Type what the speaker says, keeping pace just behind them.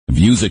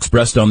views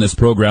expressed on this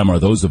program are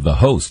those of the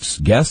hosts,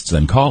 guests,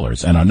 and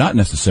callers, and are not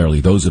necessarily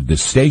those of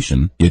this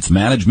station, its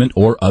management,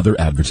 or other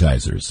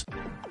advertisers.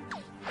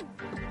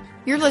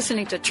 You're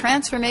listening to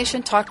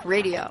Transformation Talk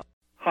Radio.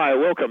 Hi,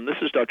 welcome. This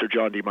is Dr.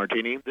 John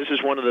DeMartini. This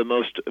is one of the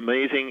most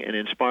amazing and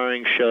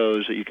inspiring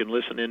shows that you can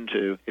listen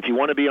into. If you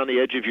want to be on the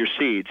edge of your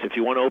seats, if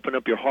you want to open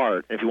up your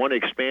heart, if you want to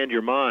expand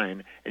your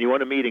mind, and you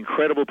want to meet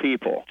incredible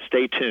people,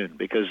 stay tuned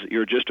because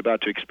you're just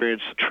about to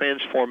experience a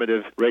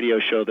transformative radio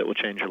show that will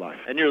change your life.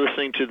 And you're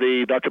listening to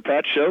the Dr.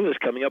 Pat Show that's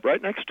coming up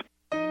right next.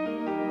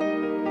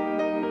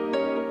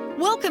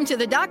 Welcome to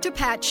the Dr.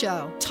 Pat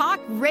Show. Talk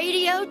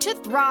radio to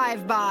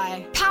thrive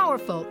by.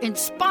 Powerful,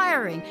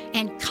 inspiring,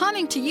 and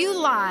coming to you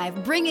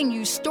live, bringing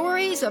you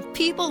stories of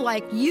people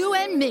like you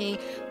and me,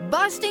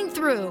 busting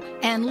through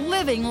and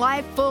living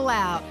life full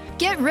out.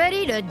 Get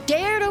ready to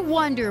dare to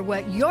wonder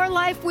what your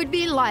life would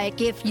be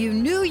like if you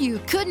knew you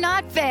could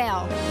not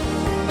fail.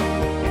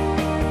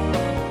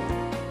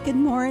 Good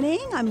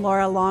morning. I'm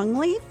Laura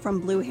Longley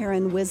from Blue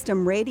Heron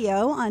Wisdom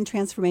Radio on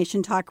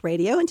Transformation Talk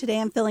Radio, and today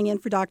I'm filling in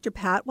for Dr.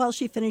 Pat while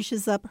she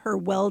finishes up her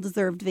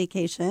well-deserved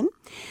vacation.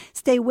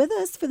 Stay with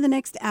us for the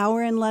next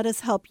hour and let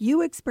us help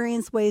you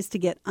experience ways to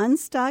get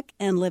unstuck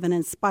and live an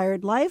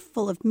inspired life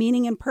full of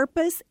meaning and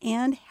purpose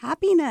and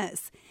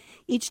happiness.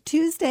 Each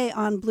Tuesday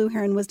on Blue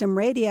Heron Wisdom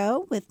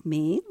Radio with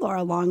me,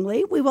 Laura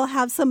Longley, we will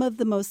have some of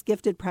the most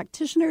gifted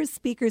practitioners,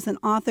 speakers, and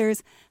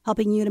authors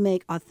helping you to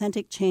make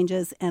authentic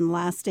changes and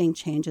lasting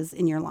changes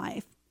in your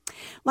life.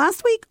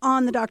 Last week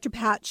on the Dr.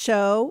 Pat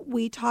Show,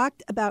 we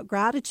talked about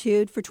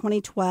gratitude for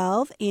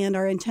 2012 and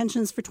our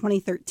intentions for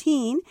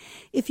 2013.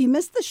 If you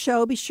missed the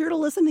show, be sure to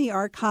listen to the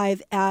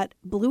archive at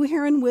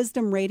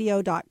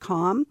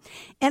blueheronwisdomradio.com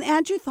and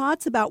add your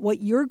thoughts about what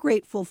you're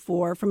grateful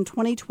for from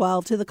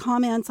 2012 to the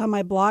comments on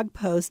my blog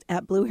post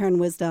at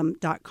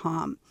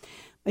blueheronwisdom.com.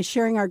 By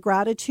sharing our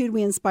gratitude,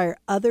 we inspire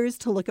others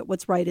to look at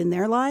what's right in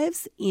their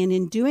lives, and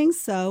in doing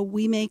so,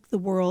 we make the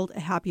world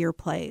a happier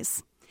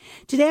place.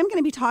 Today, I'm going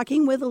to be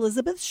talking with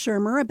Elizabeth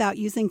Schermer about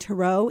using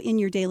tarot in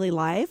your daily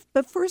life.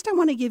 But first, I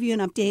want to give you an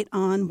update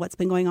on what's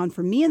been going on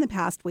for me in the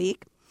past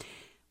week.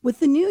 With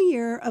the new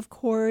year, of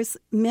course,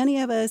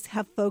 many of us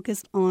have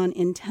focused on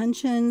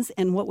intentions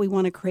and what we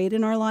want to create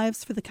in our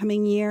lives for the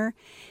coming year.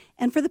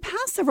 And for the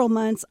past several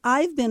months,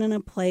 I've been in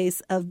a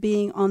place of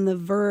being on the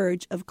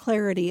verge of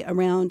clarity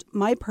around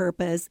my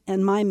purpose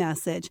and my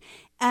message.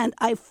 And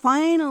I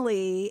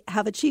finally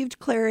have achieved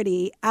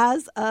clarity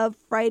as of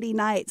Friday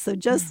night, so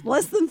just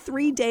less than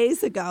 3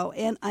 days ago.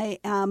 And I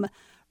am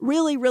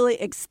really,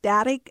 really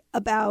ecstatic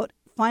about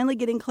finally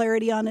getting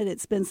clarity on it.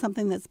 It's been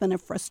something that's been a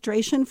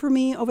frustration for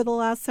me over the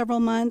last several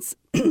months.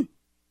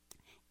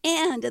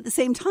 And at the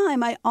same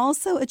time, I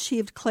also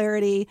achieved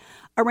clarity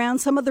around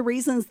some of the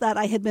reasons that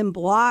I had been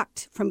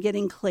blocked from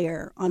getting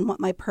clear on what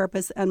my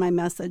purpose and my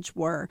message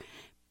were.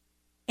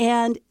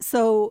 And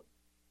so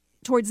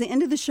towards the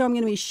end of the show, I'm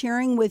going to be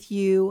sharing with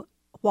you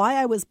why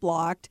I was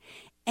blocked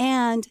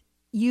and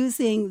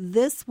using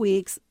this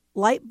week's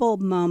light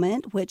bulb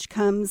moment, which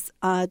comes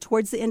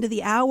towards the end of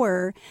the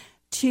hour,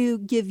 to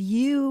give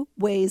you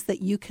ways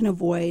that you can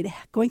avoid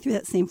going through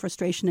that same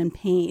frustration and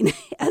pain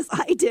as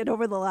I did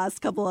over the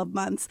last couple of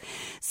months.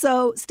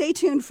 So stay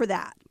tuned for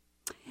that.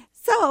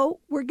 So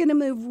we're going to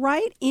move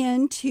right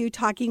into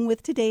talking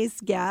with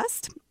today's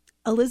guest.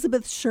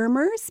 Elizabeth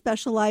Schermer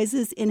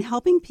specializes in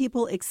helping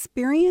people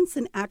experience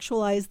and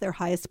actualize their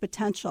highest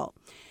potential.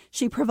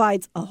 She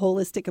provides a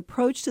holistic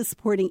approach to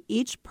supporting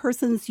each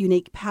person's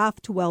unique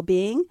path to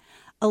well-being.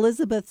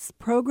 Elizabeth's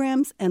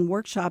programs and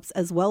workshops,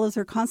 as well as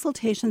her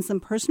consultations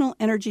and personal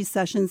energy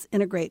sessions,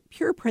 integrate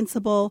pure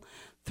principle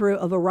through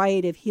a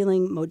variety of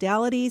healing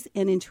modalities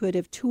and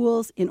intuitive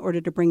tools in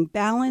order to bring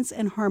balance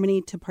and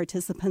harmony to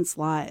participants'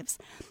 lives.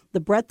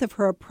 The breadth of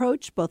her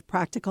approach, both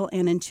practical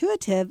and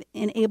intuitive,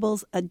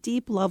 enables a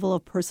deep level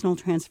of personal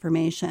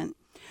transformation.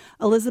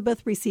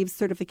 Elizabeth received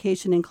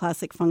certification in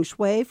classic feng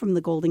shui from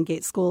the Golden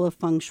Gate School of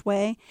Feng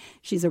Shui.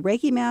 She's a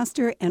Reiki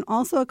master and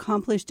also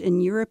accomplished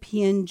in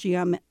European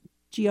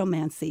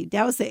geomancy,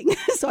 dowsing.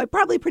 So I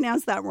probably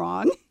pronounced that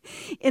wrong.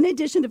 In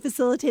addition to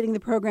facilitating the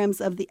programs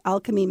of the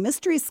Alchemy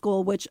Mystery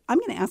School, which I'm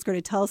going to ask her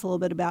to tell us a little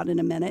bit about in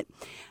a minute,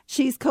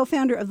 she's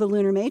co-founder of the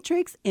Lunar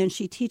Matrix, and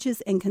she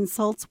teaches and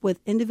consults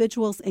with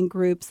individuals and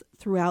groups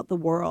throughout the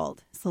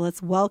world. So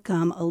let's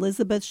welcome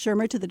Elizabeth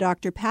Schermer to the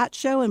Dr. Pat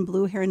Show and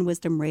Blue Heron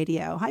Wisdom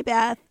Radio. Hi,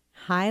 Beth.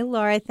 Hi,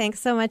 Laura. Thanks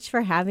so much for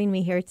having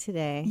me here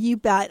today. You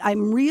bet.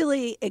 I'm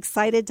really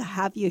excited to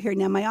have you here.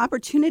 Now, my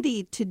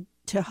opportunity to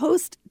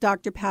host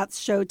Dr. Pat's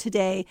show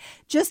today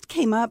just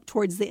came up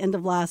towards the end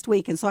of last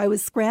week. And so I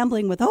was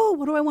scrambling with,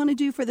 what do I want to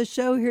do for the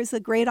show? Here's a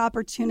great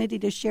opportunity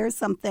to share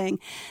something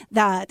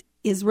that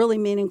is really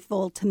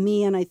meaningful to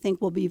me and I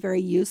think will be very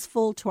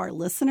useful to our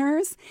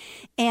listeners.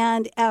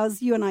 And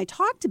as you and I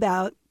talked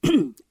about,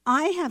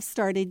 I have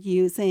started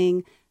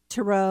using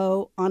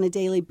tarot on a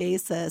daily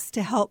basis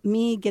to help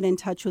me get in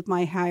touch with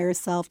my higher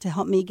self, to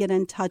help me get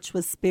in touch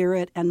with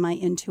spirit and my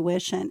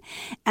intuition.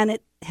 And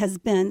it has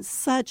been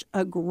such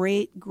a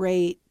great,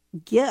 great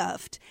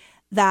gift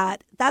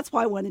that's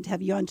why I wanted to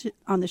have you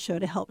on the show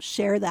to help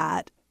share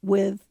that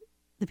with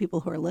the people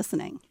who are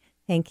listening.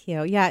 Thank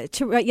you. Yeah,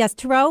 yes,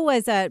 Tarot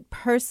was a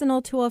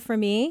personal tool for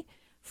me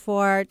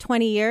for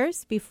 20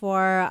 years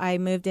before I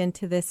moved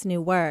into this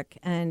new work,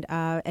 and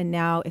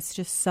now it's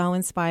just so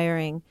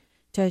inspiring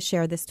to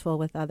share this tool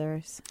with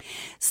others.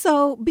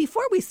 So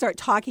before we start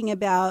talking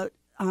about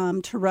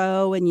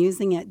Tarot and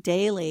using it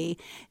daily,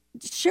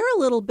 share a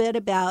little bit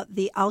about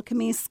the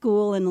Alchemy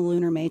School and the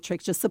Lunar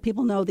Matrix, just so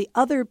people know the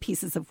other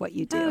pieces of what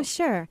you do. Oh,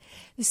 sure.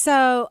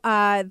 So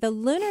the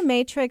Lunar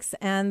Matrix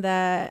and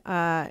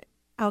the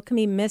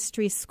Alchemy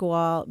Mystery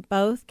School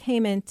both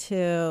came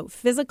into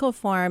physical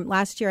form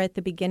last year at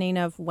the beginning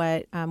of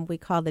what we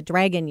call the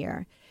Dragon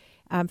Year,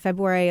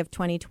 February of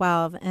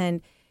 2012.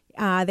 And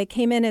they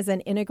came in as an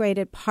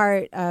integrated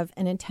part of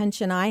an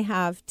intention I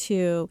have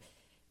to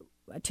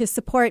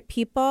support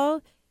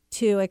people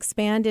to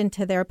expand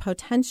into their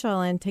potential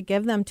and to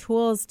give them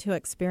tools to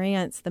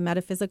experience the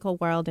metaphysical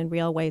world in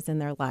real ways in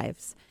their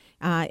lives.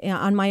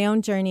 On my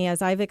own journey,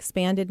 as I've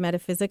expanded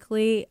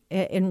metaphysically,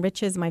 it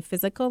enriches my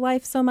physical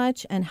life so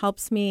much and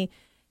helps me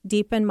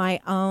deepen my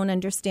own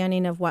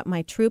understanding of what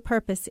my true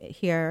purpose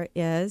here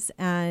is,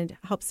 and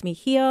helps me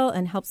heal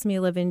and helps me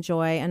live in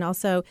joy, and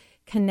also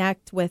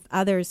connect with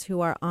others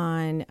who are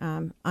on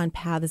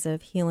paths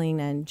of healing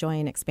and joy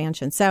and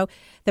expansion. So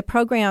the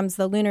programs,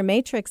 the Lunar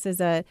Matrix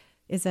is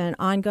an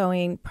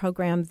ongoing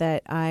program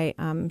that I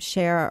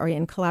share or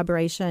in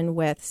collaboration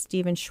with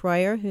Stephen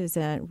Schroyer, who's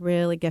a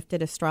really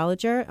gifted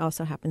astrologer,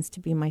 also happens to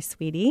be my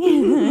sweetie.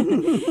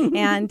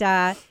 And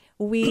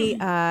we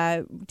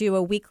do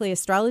a weekly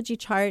astrology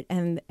chart,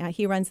 and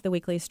he runs the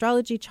weekly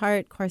astrology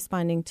chart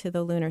corresponding to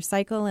the lunar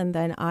cycle. And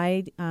then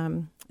I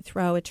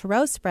throw a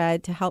tarot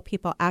spread to help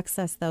people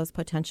access those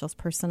potentials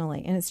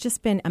personally. And it's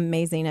just been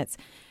amazing.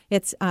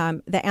 It's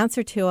the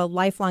answer to a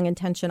lifelong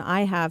intention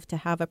I have to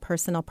have a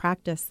personal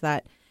practice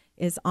that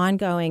is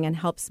ongoing and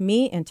helps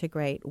me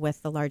integrate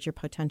with the larger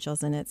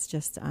potentials. And it's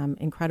just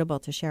incredible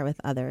to share with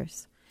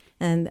others.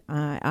 And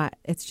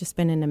it's just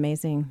been an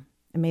amazing,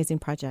 amazing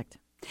project.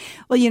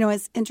 Well,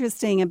 it's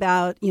interesting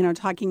about,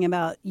 talking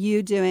about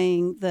you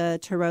doing the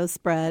tarot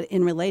spread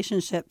in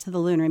relationship to the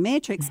Lunar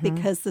Matrix,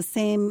 because the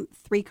same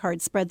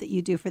 3-card spread that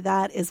you do for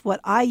that is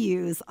what I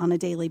use on a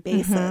daily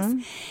basis.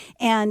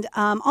 And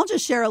I'll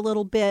just share a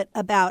little bit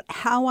about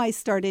how I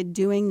started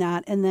doing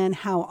that and then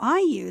how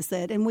I use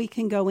it. And we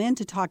can go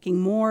into talking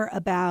more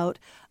about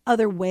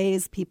other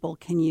ways people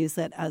can use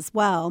it as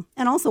well,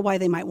 and also why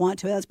they might want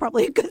to. That's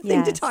probably a good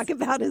thing to talk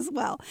about as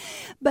well.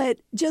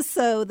 But just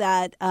so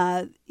that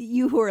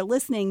you who are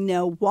listening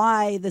know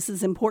why this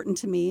is important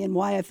to me and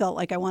why I felt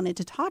like I wanted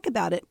to talk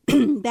about it,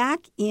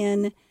 back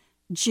in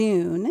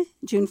June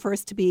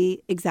 1st to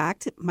be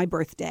exact, my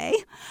birthday,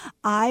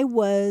 I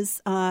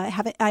was I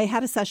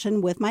had a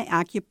session with my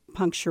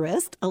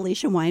acupuncturist,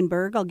 Alicia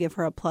Weinberg. I'll give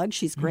her a plug.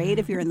 She's great.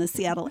 If you're in the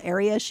Seattle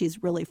area,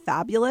 she's really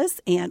fabulous,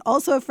 and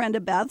also a friend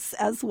of Beth's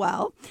as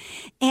well.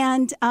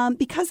 And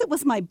because it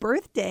was my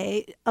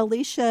birthday,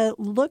 Alicia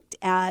looked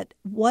at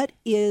what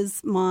is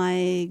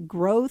my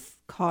growth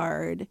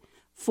card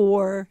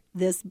for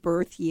this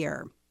birth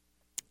year.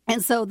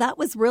 And so that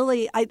was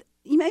really,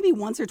 maybe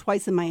once or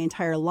twice in my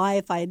entire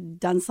life, I'd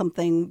done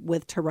something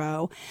with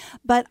tarot,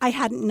 but I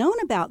hadn't known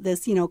about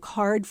this,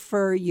 card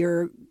for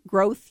your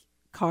growth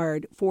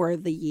card for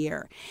the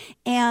year.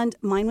 And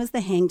mine was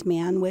the Hanged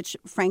Man, which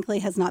frankly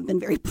has not been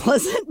very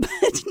pleasant,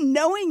 but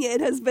knowing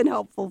it has been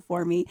helpful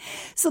for me.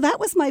 So that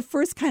was my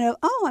first kind of,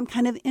 I'm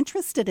kind of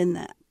interested in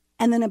that.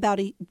 And then about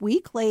a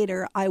week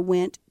later, I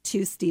went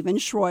to Stephen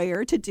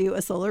Schroyer to do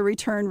a solar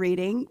return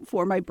reading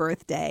for my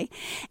birthday.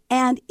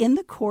 And in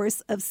the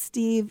course of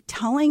Steve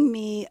telling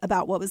me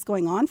about what was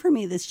going on for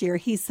me this year,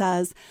 he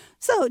says,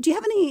 "So do you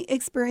have any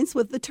experience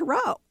with the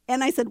tarot?"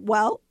 And I said,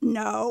 "Well,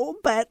 no,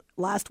 but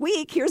last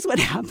week, here's what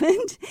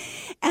happened."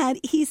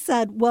 And he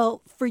said,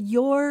 "Well, for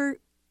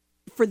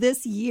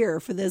this year,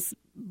 for this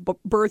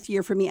birth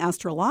year for me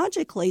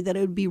astrologically, that it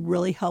would be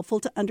really helpful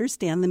to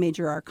understand the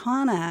major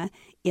arcana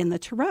in the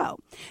tarot."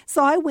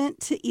 So I went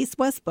to East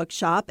West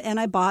Bookshop and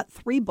I bought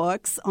 3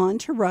 books on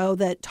tarot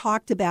that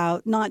talked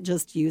about not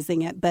just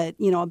using it, but,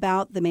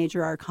 about the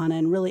major arcana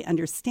and really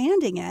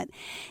understanding it.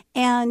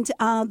 And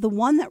the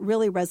one that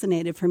really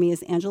resonated for me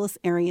is Angeles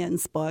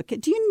Arian's book.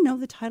 Do you know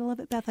the title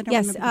of it, Beth? I don't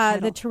remember the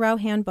title. The Tarot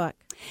Handbook.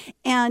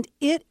 And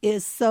it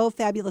is so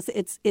fabulous.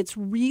 It's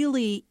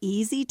really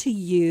easy to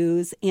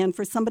use. And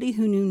for somebody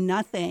who knew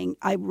nothing,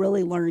 I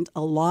really learned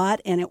a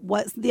lot. And it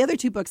was, the other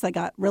 2 books I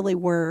got really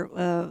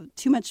were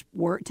too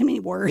many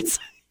words.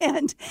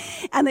 And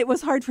it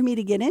was hard for me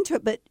to get into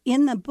it. But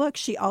in the book,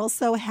 she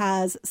also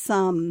has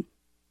some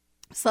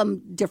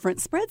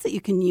different spreads that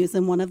you can use.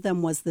 And one of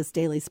them was this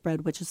daily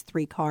spread, which is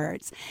 3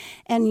 cards.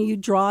 And you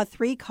draw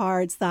 3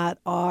 cards that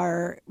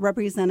are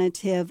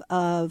representative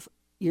of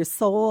your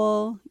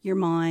soul, your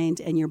mind,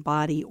 and your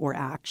body or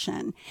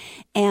action.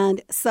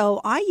 And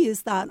so I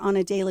use that on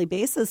a daily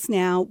basis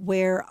now,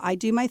 where I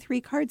do my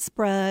 3-card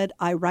spread.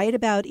 I write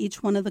about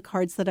each one of the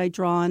cards that I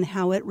draw and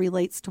how it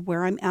relates to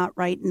where I'm at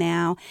right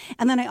now.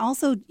 And then I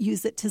also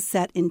use it to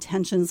set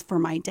intentions for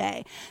my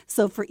day.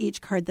 So for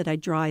each card that I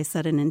draw, I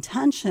set an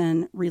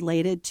intention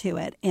related to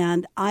it.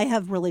 And I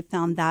have really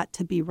found that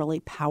to be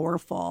really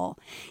powerful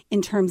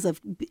in terms of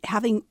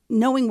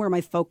knowing where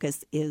my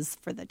focus is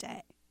for the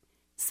day.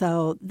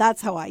 So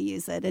that's how I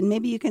use it. And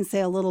maybe you can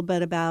say a little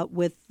bit about,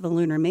 with the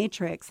lunar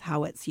matrix,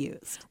 how it's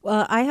used.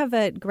 Well, I have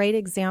a great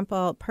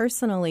example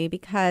personally,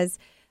 because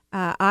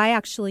I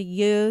actually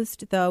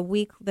used the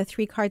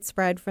 3-card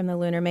spread from the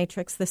lunar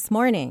matrix this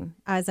morning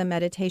as a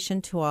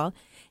meditation tool.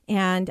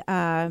 And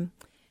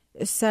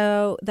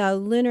so the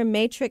lunar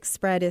matrix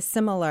spread is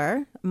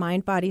similar,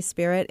 mind, body,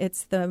 spirit.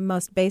 It's the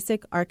most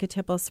basic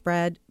archetypal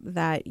spread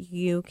that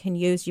you can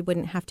use. You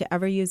wouldn't have to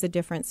ever use a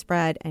different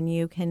spread, and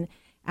you can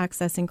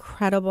access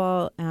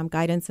incredible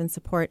guidance and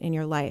support in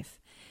your life.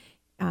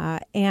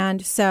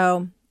 And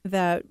so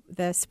the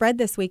spread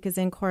this week is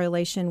in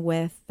correlation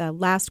with the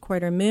last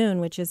quarter moon,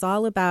 which is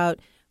all about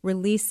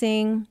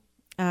releasing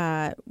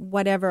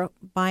whatever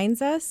binds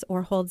us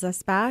or holds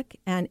us back,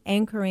 and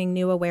anchoring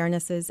new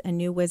awarenesses and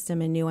new wisdom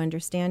and new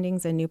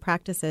understandings and new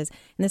practices.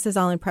 And this is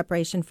all in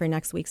preparation for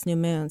next week's new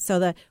moon. So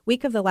the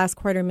week of the last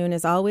quarter moon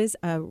is always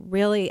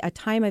really a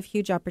time of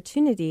huge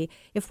opportunity.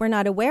 If we're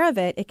not aware of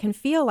it, it can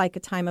feel like a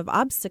time of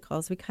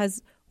obstacles,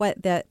 because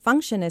what the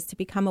function is to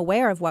become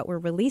aware of what we're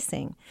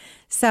releasing.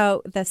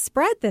 So the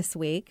spread this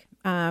week,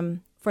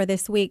 had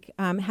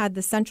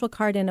the central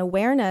card in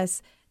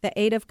awareness, the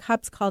 8 of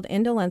Cups, called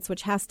indolence,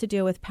 which has to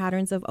do with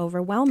patterns of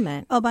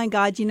overwhelmment. Oh, my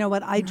God. You know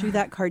what? I drew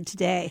that card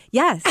today.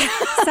 Yes.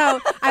 So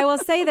I will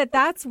say that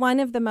that's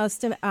one of the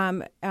most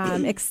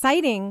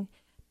exciting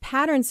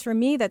patterns for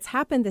me that's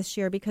happened this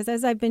year, because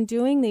as I've been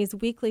doing these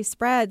weekly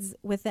spreads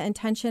with the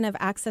intention of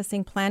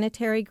accessing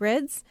planetary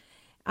grids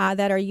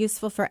that are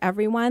useful for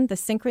everyone, the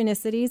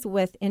synchronicities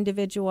with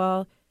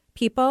individual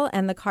people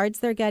and the cards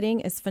they're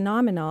getting is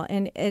phenomenal.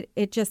 And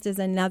it just is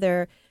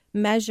another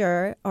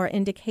measure or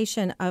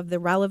indication of the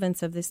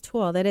relevance of this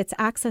tool, that it's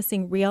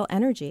accessing real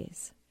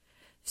energies.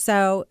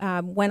 So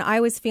when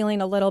I was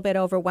feeling a little bit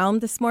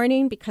overwhelmed this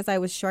morning because I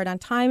was short on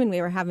time and we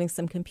were having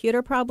some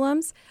computer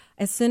problems,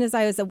 as soon as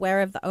I was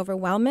aware of the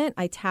overwhelmment,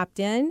 I tapped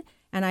in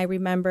and I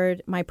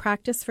remembered my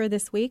practice for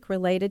this week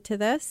related to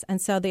this.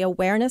 And so the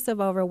awareness of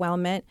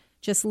overwhelmment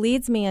just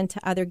leads me into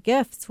other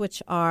gifts,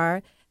 which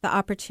are the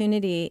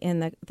opportunity in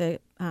the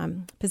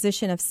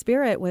position of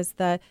spirit was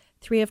the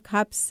 3 of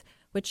Cups,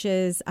 which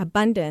is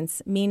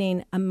abundance,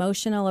 meaning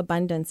emotional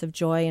abundance of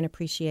joy and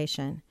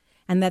appreciation.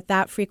 And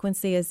that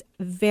frequency is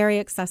very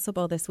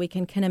accessible this week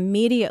and can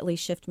immediately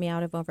shift me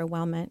out of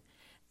overwhelmment.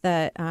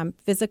 The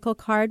physical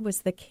card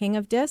was the King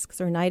of Discs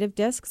or Knight of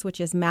Discs,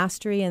 which is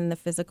mastery in the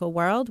physical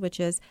world, which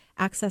is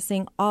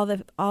accessing all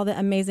the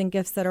amazing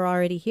gifts that are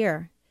already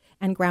here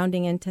and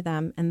grounding into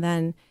them. And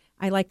then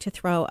I like to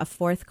throw a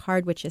 4th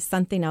card, which is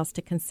something else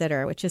to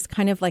consider, which is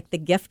kind of like the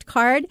gift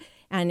card.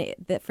 And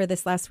for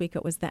this last week,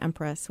 it was the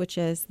Empress, which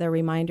is the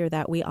reminder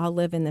that we all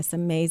live in this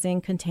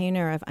amazing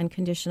container of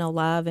unconditional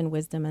love and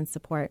wisdom and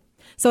support.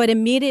 So it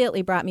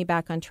immediately brought me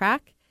back on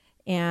track.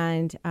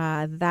 And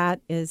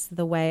that is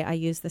the way I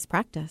use this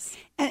practice.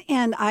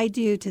 And I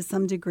do to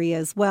some degree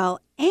as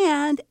well.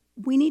 And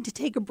we need to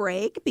take a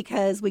break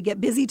because we get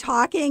busy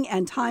talking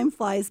and time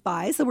flies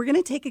by. So we're going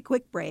to take a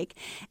quick break.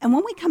 And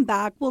when we come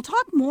back, we'll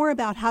talk more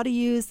about how to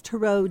use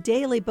Tarot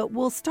daily, but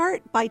we'll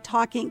start by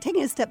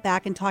taking a step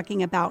back and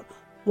talking about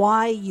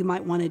why you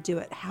might want to do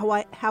it,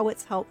 how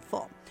it's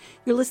helpful.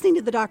 You're listening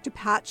to the Dr.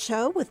 Pat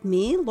Show with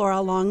me, Laura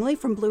Longley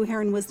from Blue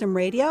Heron Wisdom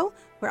Radio,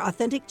 where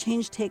authentic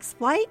change takes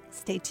flight.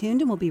 Stay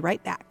tuned and we'll be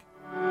right back.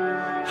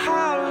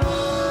 How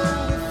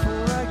long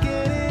before I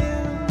get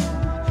in?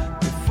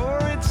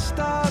 Before it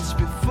starts,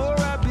 before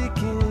I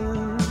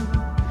begin?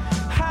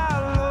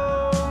 How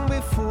long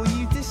before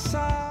you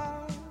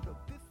decide?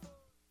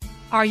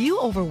 Are you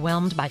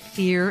overwhelmed by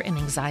fear and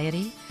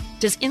anxiety?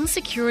 Does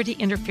insecurity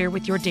interfere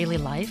with your daily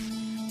life?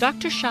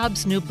 Dr.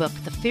 Schaub's new book,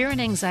 The Fear and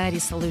Anxiety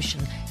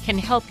Solution, can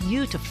help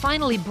you to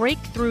finally break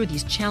through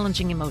these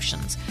challenging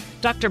emotions.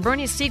 Dr.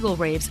 Bernie Siegel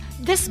raves,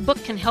 this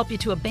book can help you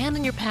to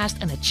abandon your past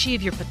and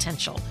achieve your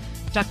potential.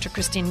 Dr.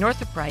 Christine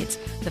Northrup writes,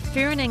 The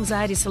Fear and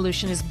Anxiety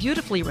Solution is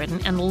beautifully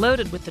written and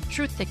loaded with the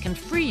truth that can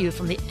free you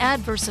from the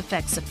adverse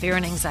effects of fear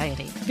and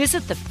anxiety.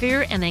 Visit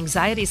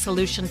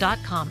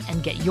thefearandanxietysolution.com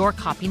and get your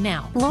copy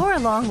now. Laura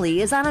Longley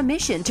is on a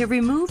mission to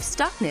remove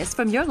stuckness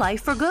from your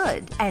life for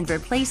good and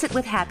replace it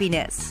with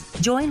happiness.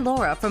 Join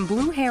Laura from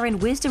Blue Heron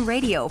Wisdom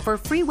Radio for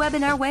free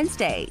webinar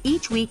Wednesday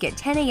each week at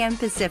 10 a.m.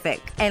 Pacific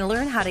and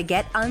learn how to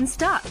get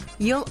unstuck.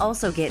 You'll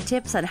also get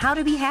tips on how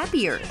to be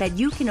happier that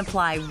you can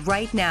apply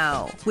right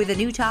now. With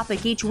a new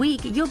topic each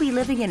week, you'll be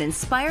living an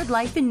inspired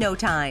life in no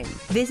time.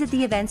 Visit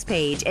the events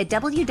page at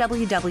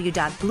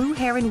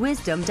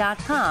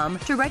www.blueheronwisdom.com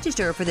to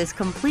register for this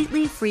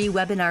completely free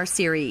webinar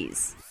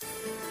series.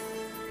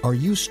 Are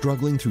you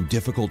struggling through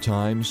difficult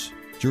times?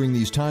 During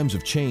these times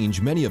of change,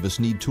 many of us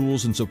need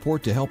tools and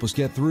support to help us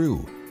get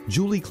through.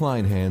 Julie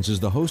Kleinhans is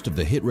the host of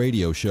the hit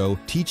radio show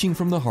Teaching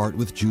from the Heart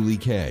with Julie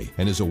Kay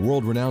and is a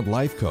world-renowned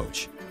life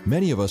coach.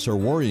 Many of us are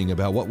worrying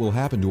about what will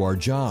happen to our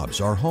jobs,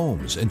 our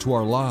homes, and to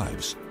our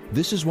lives.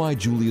 This is why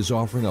Julie is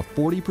offering a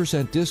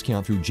 40%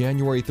 discount through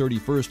January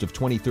 31st of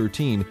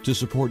 2013 to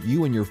support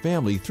you and your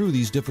family through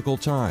these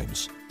difficult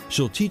times.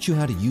 She'll teach you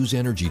how to use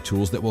energy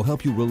tools that will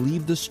help you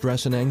relieve the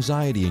stress and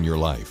anxiety in your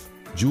life.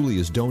 Julie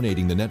is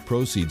donating the net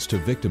proceeds to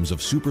victims of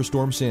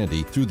Superstorm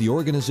Sandy through the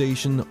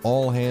organization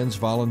All Hands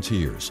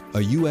Volunteers,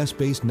 a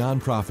U.S.-based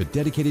nonprofit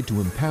dedicated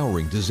to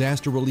empowering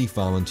disaster relief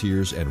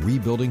volunteers and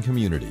rebuilding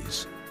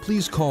communities.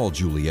 Please call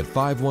Julie at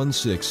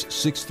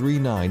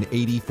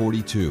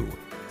 516-639-8042,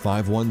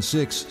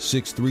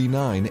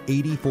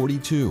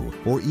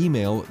 516-639-8042, or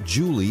email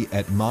Julie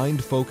at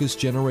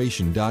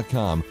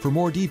mindfocusgeneration.com for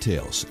more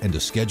details and to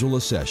schedule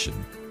a session.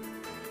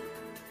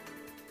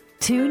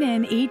 Tune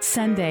in each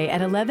Sunday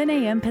at 11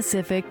 a.m.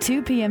 Pacific,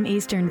 2 p.m.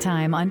 Eastern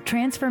Time on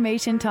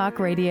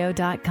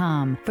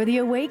TransformationTalkRadio.com for The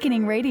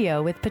Awakening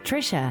Radio with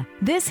Patricia.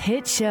 This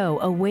hit show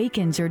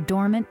awakens your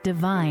dormant,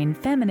 divine,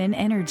 feminine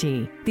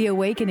energy. The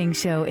Awakening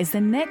Show is the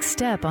next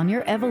step on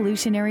your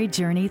evolutionary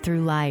journey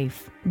through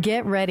life.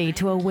 Get ready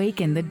to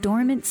awaken the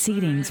dormant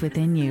seedings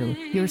within you,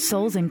 your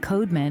soul's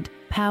encodement,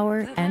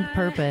 power, and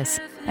purpose,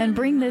 and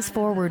bring this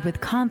forward with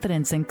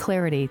confidence and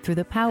clarity through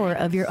the power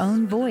of your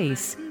own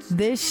voice.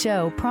 This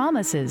show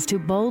promises to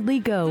boldly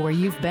go where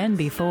you've been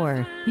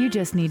before. You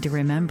just need to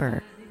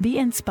remember. Be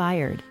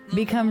inspired.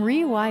 Become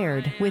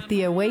rewired with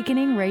The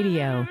Awakening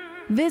Radio.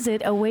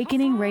 Visit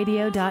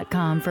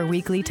awakeningradio.com for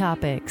weekly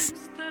topics.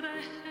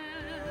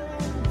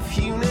 If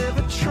you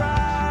never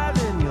try,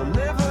 then you'll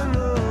never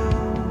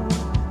know.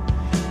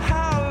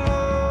 How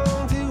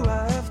long do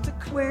I have to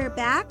cry? We're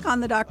back on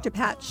the Dr.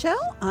 Pat Show.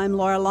 I'm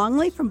Laura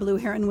Longley from Blue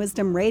Heron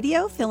Wisdom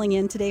Radio, filling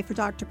in today for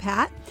Dr.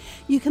 Pat.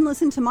 You can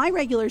listen to my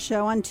regular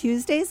show on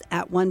Tuesdays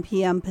at 1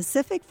 p.m.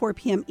 Pacific, 4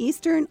 p.m.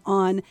 Eastern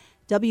on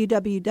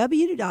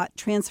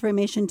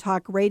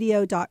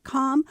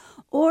www.transformationtalkradio.com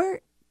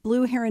or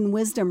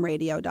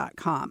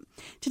BlueHeronWisdomRadio.com.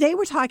 Today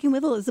we're talking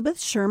with Elizabeth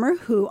Schermer,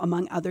 who,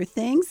 among other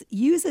things,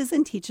 uses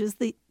and teaches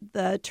the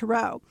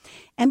Tarot.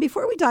 And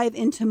before we dive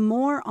into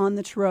more on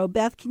the Tarot,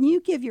 Beth, can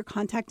you give your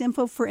contact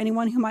info for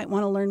anyone who might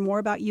want to learn more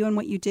about you and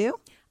what you do?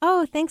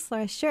 Oh, thanks,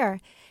 Laura. Sure.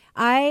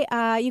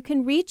 You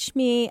can reach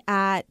me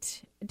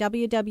at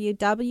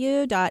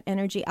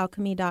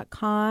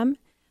www.energyalchemy.com.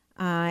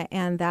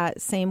 And that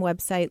same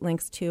website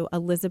links to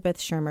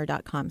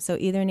elizabethschermer.com. So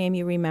either name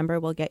you remember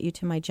will get you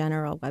to my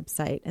general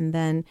website. And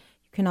then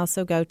you can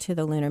also go to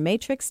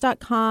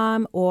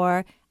thelunarmatrix.com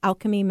or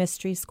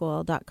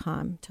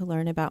alchemymysteryschool.com to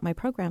learn about my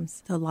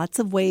programs. So lots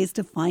of ways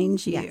to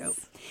find you.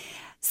 Yes.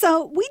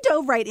 So we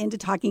dove right into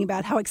talking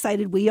about how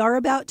excited we are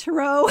about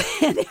Tarot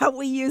and how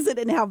we use it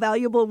and how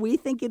valuable we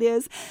think it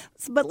is.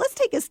 But let's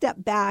take a step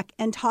back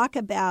and talk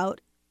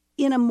about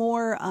in a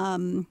more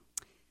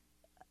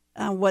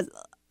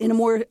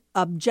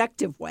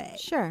objective way.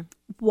 Sure.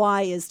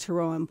 Why is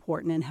Tarot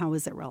important and how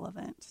is it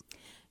relevant?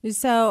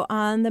 So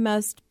on the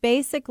most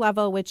basic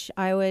level, which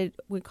I would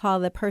call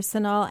the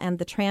personal and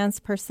the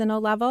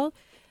transpersonal level,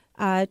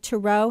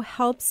 Tarot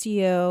helps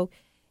you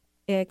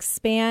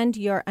expand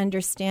your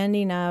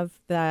understanding of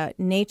the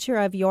nature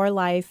of your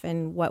life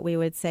and what we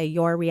would say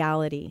your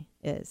reality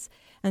is.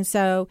 And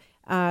so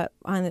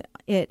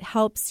it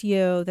helps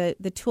you,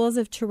 the tools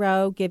of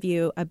Tarot give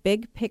you a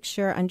big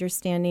picture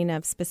understanding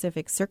of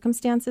specific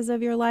circumstances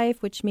of your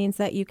life, which means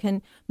that you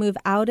can move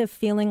out of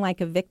feeling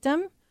like a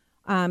victim,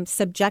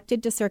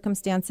 subjected to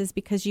circumstances,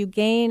 because you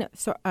gain,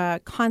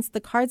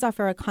 the cards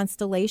offer a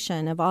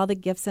constellation of all the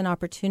gifts and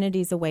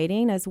opportunities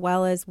awaiting, as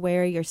well as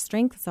where your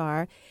strengths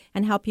are,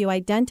 and help you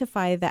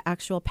identify the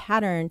actual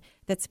pattern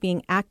that's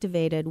being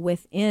activated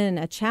within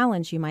a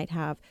challenge you might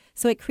have.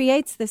 So it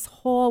creates this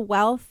whole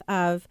wealth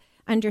of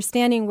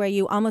understanding where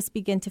you almost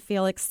begin to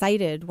feel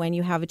excited when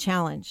you have a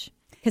challenge,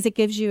 because it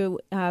gives you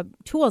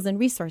tools and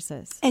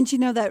resources. And you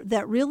know,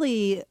 that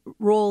really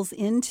rolls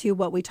into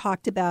what we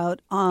talked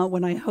about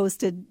when I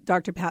hosted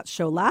Dr. Pat's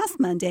show last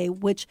Monday,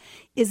 which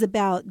is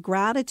about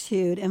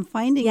gratitude and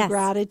finding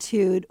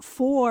gratitude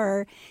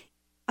for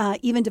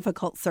even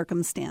difficult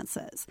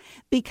circumstances,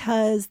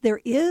 because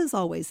there is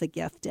always a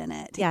gift in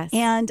it. Yes.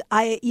 And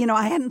I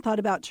hadn't thought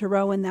about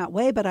Tarot in that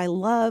way, but I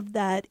love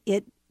that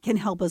it can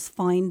help us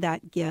find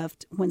that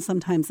gift when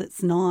sometimes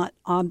it's not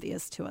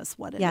obvious to us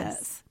what it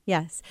is.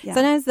 Yes. Yeah.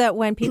 Sometimes that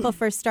when people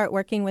first start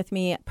working with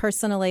me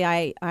personally,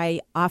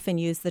 I often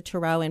use the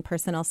Tarot in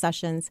personal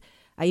sessions,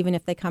 even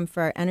if they come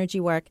for energy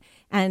work.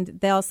 And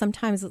they'll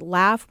sometimes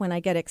laugh when I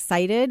get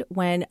excited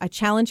when a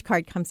challenge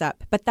card comes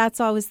up. But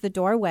that's always the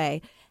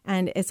doorway.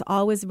 And it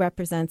always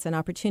represents an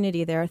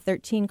opportunity. There are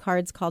 13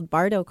 cards called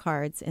Bardo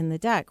cards in the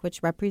deck,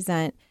 which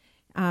represent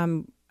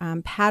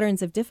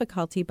patterns of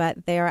difficulty,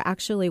 but they are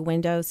actually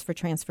windows for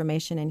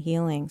transformation and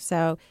healing.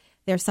 So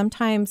they're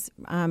sometimes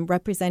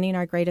representing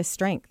our greatest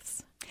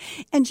strengths.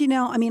 And,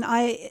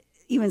 I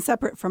even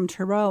separate from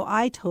Tarot,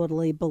 I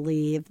totally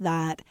believe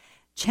that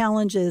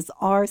challenges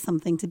are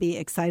something to be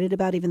excited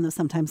about, even though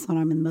sometimes when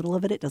I'm in the middle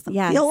of it, it doesn't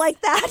feel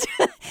like that.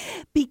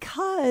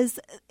 Because,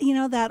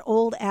 that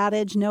old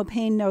adage, no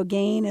pain, no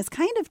gain, is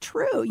kind of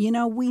true.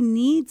 We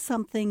need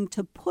something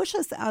to push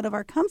us out of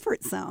our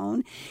comfort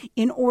zone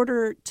in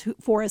order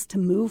for us to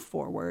move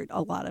forward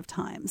a lot of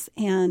times.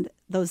 And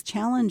those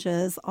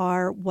challenges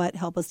are what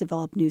help us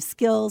develop new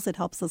skills. It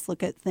helps us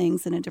look at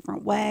things in a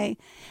different way.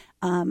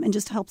 And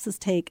just helps us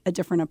take a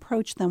different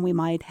approach than we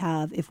might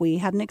have if we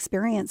hadn't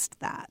experienced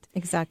that.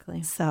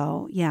 Exactly.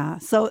 So, yeah.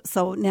 So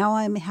now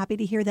I'm happy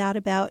to hear that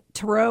about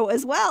tarot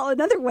as well,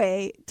 another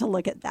way to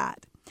look at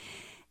that.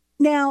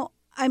 Now,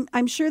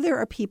 I'm sure there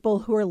are people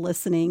who are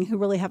listening who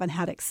really haven't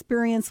had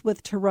experience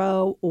with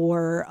tarot,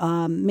 or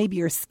maybe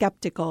you're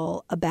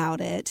skeptical about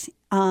it.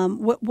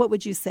 What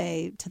would you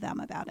say to them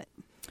about it?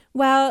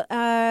 Well,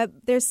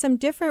 there's some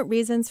different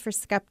reasons for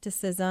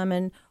skepticism,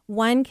 and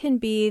one can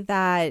be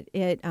that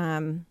it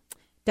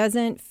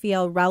doesn't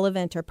feel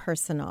relevant or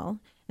personal.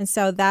 And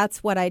so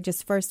that's what I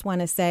just first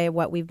want to say.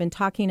 What we've been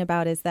talking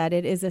about is that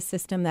it is a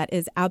system that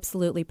is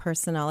absolutely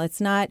personal.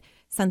 It's not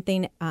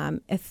something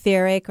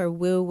etheric or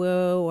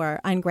woo-woo or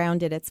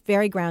ungrounded. It's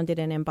very grounded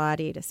and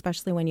embodied,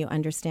 especially when you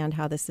understand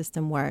how the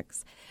system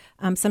works.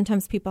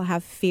 Sometimes people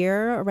have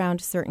fear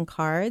around certain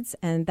cards,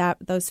 and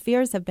those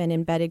fears have been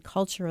embedded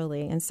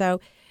culturally. And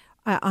so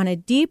on a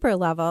deeper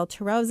level,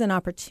 tarot is an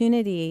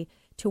opportunity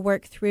to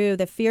work through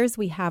the fears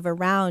we have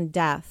around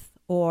death,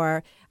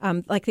 or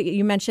like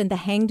you mentioned, the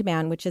Hanged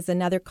Man, which is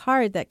another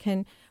card that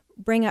can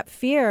bring up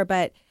fear,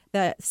 but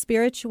the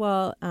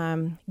spiritual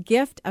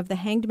gift of the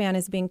Hanged Man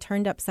is being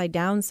turned upside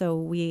down so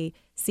we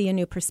see a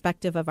new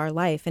perspective of our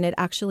life, and it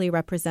actually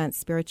represents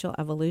spiritual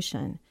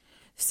evolution.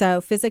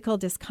 So physical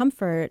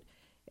discomfort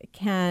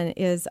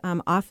is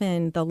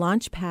often the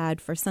launch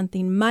pad for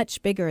something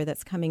much bigger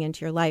that's coming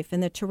into your life.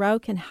 And the tarot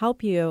can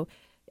help you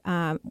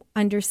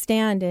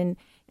understand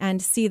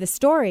and see the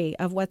story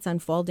of what's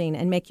unfolding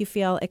and make you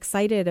feel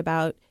excited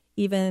about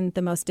even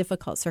the most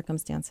difficult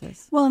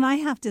circumstances. Well, and I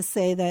have to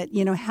say that,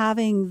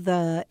 having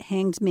the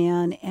Hanged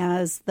Man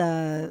as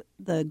the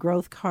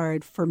growth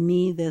card for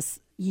me this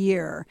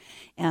year,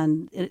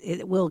 and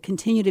it will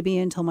continue to be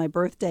until my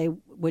birthday,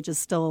 which is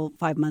still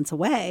 5 months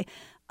away,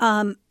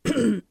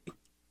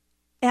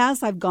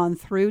 as I've gone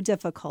through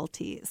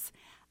difficulties,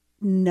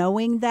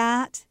 knowing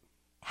that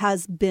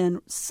has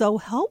been so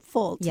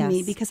helpful to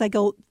me, because I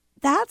go,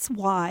 that's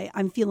why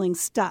I'm feeling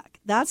stuck.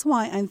 That's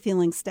why I'm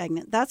feeling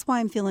stagnant. That's why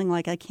I'm feeling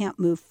like I can't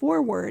move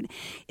forward,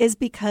 is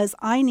because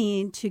I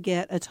need to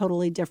get a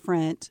totally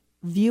different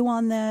view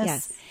on this.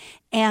 Yes.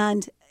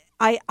 And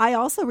I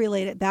also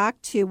relate it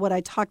back to what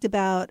I talked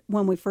about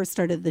when we first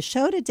started the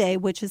show today,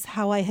 which is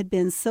how I had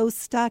been so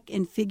stuck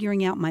in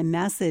figuring out my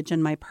message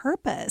and my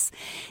purpose.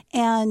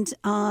 And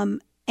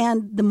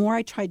the more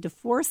I tried to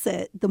force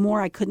it, the more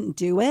I couldn't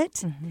do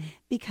it,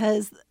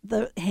 because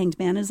the Hanged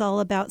Man is all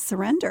about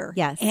surrender.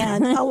 Yes.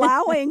 And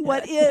allowing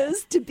what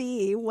is to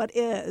be what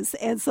is.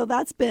 And so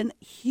that's been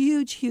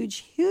huge,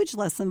 huge, huge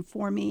lesson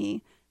for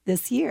me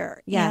this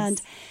year.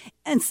 Yes.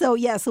 And so,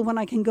 so when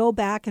I can go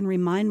back and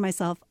remind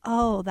myself,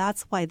 oh,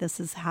 that's why this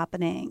is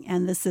happening,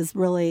 and this is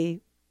really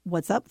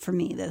what's up for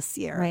me this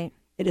year. Right.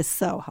 It is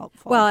so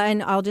helpful. Well,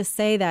 and I'll just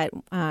say that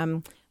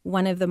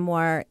one of the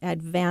more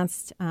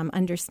advanced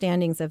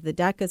understandings of the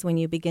deck is when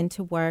you begin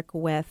to work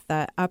with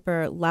the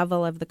upper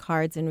level of the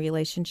cards in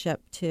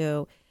relationship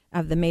to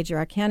of the major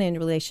arcana in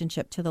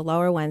relationship to the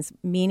lower ones,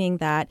 meaning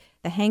that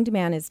the Hanged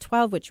Man is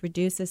 12, which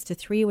reduces to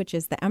 3, which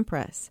is the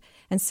Empress.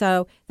 And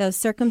so those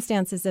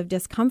circumstances of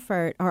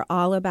discomfort are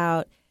all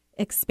about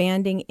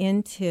expanding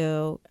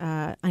into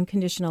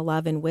unconditional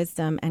love and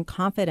wisdom and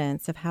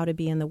confidence of how to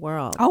be in the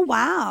world. Oh,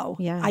 wow.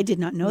 Yeah. I did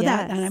not know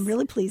that, and I'm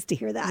really pleased to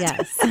hear that.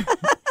 Yes.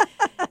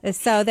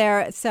 So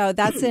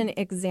that's an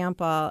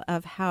example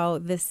of how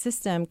this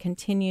system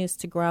continues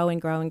to grow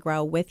and grow and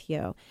grow with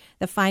you.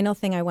 The final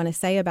thing I want to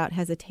say about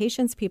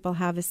hesitations people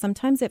have is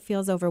sometimes it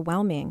feels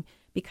overwhelming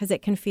because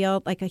it can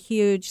feel like a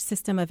huge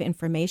system of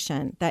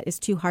information that is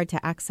too hard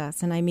to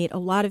access. And I meet a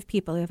lot of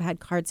people who have had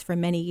cards for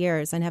many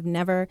years and have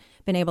never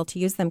been able to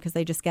use them because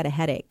they just get a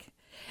headache.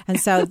 And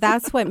so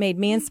that's what made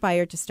me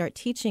inspired to start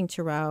teaching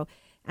tarot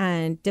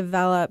and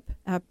develop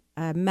a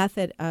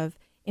method of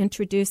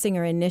introducing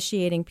or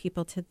initiating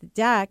people to the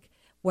deck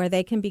where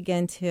they can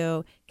begin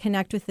to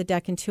connect with the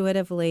deck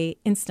intuitively,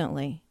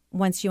 instantly,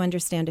 once you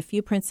understand a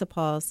few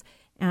principles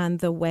and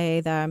the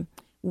way the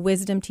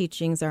wisdom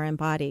teachings are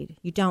embodied.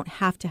 You don't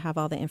have to have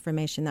all the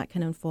information. That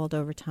can unfold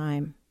over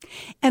time.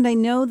 And I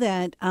know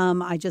that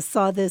I just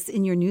saw this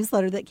in your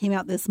newsletter that came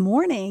out this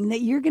morning,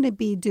 that you're going to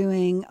be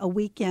doing a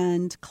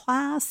weekend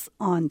class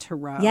on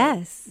tarot.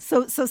 Yes.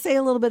 So say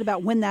a little bit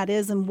about when that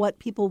is and what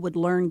people would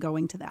learn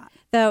going to that.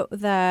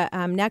 The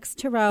next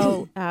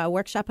tarot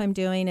workshop I'm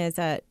doing is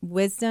a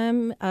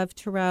Wisdom of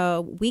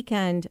Tarot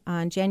weekend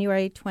on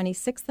January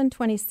 26th and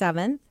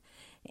 27th.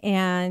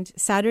 And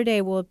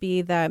Saturday will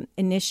be the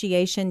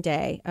initiation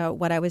day,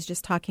 what I was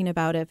just talking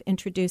about, of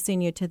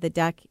introducing you to the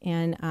deck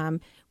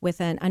with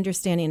an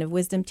understanding of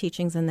wisdom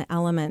teachings and the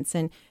elements.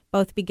 And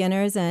both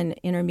beginners and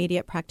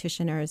intermediate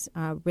practitioners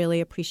really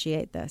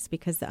appreciate this,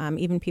 because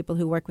even people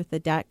who work with the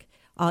deck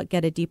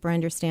get a deeper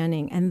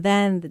understanding. And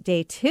then the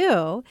day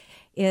 2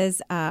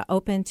 is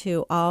open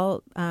to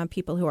all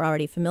people who are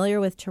already familiar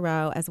with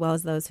Tarot, as well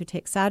as those who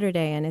take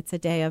Saturday. And it's a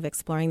day of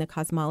exploring the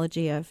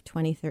cosmology of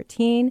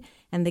 2013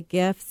 and the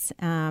gifts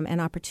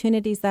and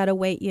opportunities that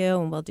await you.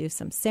 And we'll do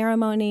some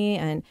ceremony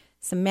and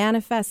some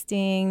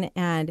manifesting,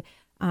 and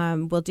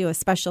we'll do a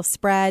special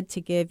spread to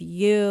give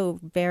you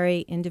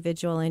very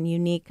individual and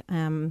unique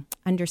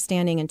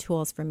understanding and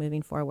tools for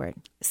moving forward.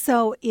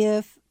 So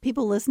if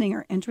people listening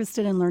are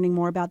interested in learning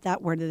more about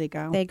that, where do they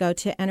go? They go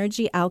to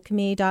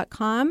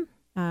energyalchemy.com.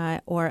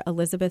 Or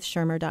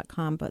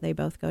elizabethschermer.com, but they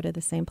both go to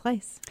the same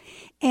place.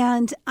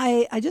 And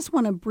I just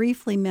want to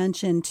briefly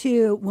mention,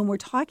 too, when we're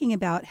talking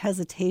about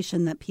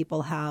hesitation that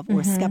people have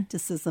or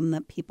skepticism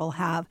that people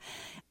have,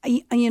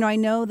 I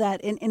know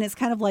that, and it's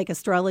kind of like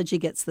astrology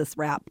gets this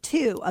rap,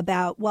 too,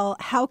 about, well,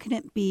 how can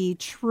it be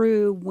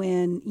true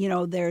when,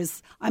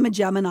 I'm a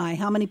Gemini.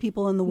 How many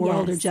people in the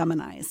world are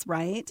Geminis,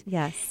 right?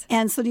 Yes.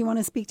 And so do you want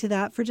to speak to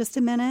that for just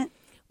a minute?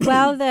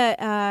 Well,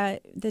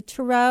 the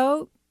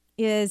Tarot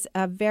is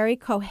a very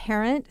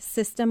coherent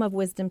system of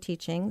wisdom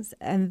teachings,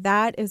 and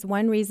that is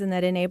one reason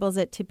that enables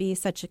it to be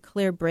such a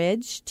clear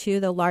bridge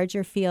to the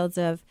larger fields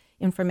of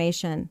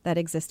information that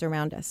exist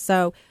around us.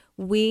 So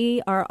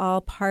we are all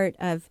part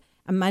of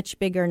a much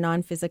bigger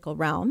non-physical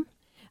realm.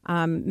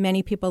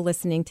 Many people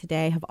listening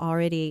today have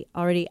already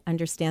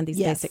understand these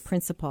basic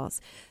principles.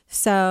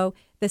 So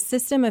the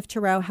system of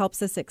Tarot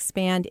helps us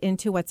expand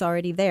into what's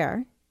already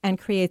there and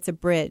creates a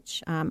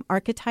bridge.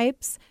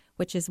 Archetypes,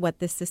 which is what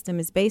this system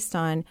is based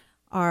on,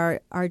 are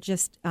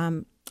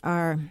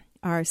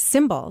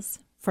symbols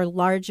for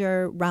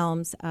larger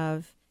realms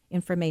of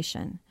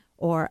information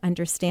or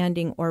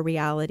understanding or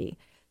reality.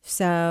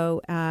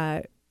 So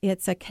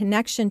it's a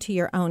connection to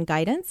your own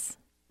guidance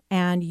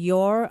and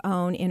your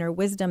own inner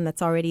wisdom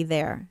that's already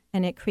there,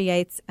 and it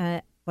creates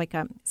it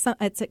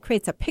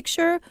creates a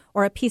picture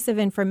or a piece of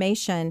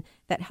information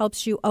that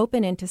helps you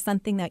open into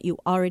something that you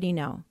already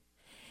know.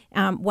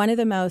 One of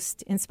the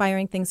most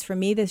inspiring things for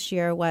me this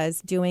year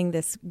was doing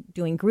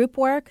group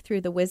work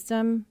through the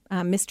Wisdom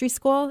Mystery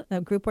School,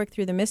 group work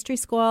through the Mystery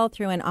School,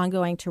 through an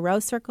ongoing Tarot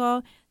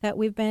Circle that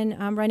we've been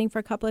running for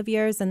a couple of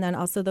years, and then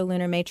also the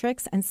Lunar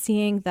Matrix, and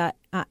seeing the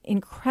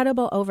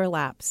incredible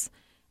overlaps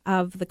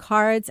of the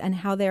cards and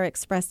how they're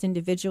expressed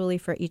individually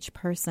for each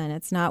person.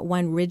 It's not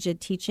one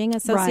rigid teaching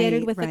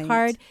associated with the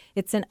card.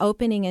 It's an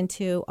opening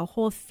into a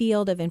whole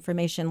field of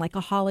information, like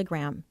a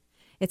hologram.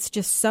 It's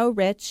just so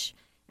rich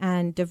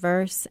and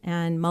diverse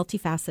and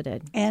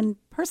multifaceted. And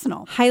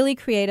personal. Highly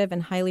creative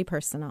and highly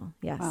personal,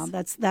 yes. Wow,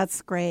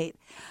 that's great.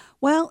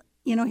 Well,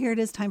 here it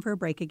is, time for a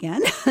break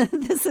again.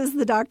 This is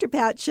the Dr.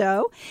 Pat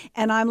Show,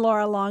 and I'm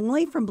Laura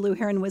Longley from Blue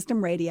Heron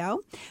Wisdom Radio.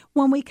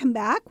 When we come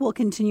back, we'll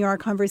continue our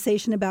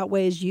conversation about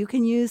ways you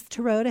can use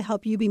Tarot to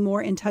help you be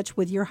more in touch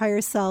with your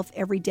higher self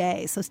every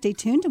day. So stay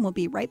tuned, and we'll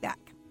be right back.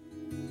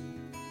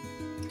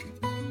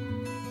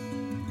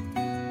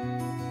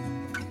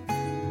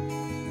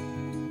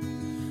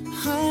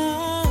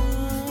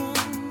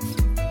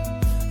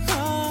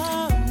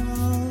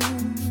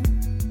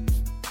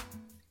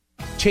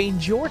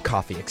 Change your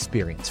coffee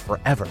experience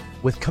forever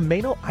with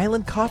Camano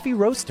Island Coffee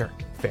Roaster.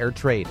 Fair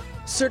trade,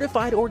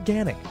 certified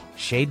organic,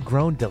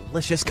 shade-grown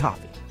delicious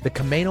coffee. The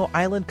Camano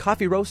Island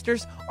Coffee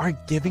Roasters are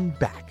giving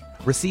back.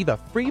 Receive a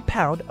free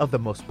pound of the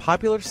most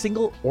popular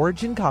single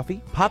origin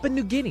coffee, Papua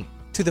New Guinea,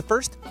 to the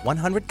first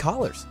 100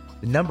 callers.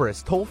 The number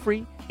is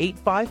toll-free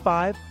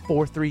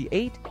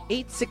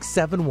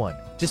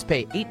 855-438-8671. Just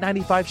pay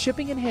 $8.95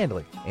 shipping and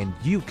handling, and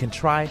you can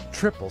try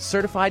triple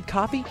certified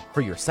coffee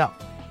for yourself.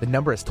 The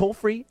number is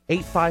toll-free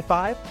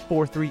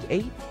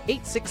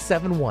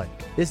 855-438-8671.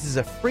 This is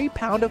a free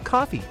pound of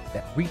coffee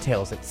that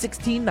retails at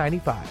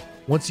 $16.95.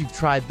 Once you've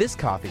tried this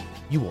coffee,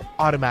 you will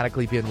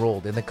automatically be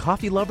enrolled in the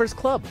Coffee Lovers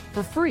Club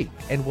for free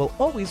and will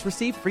always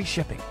receive free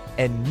shipping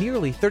and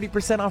nearly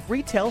 30% off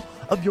retail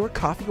of your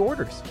coffee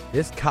orders.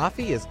 This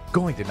coffee is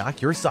going to knock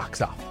your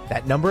socks off.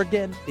 That number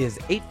again is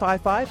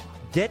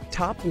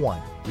 855-GET-TOP1.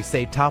 We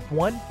say top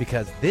 1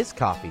 because this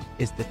coffee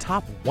is the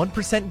top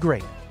 1%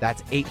 grade.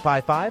 That's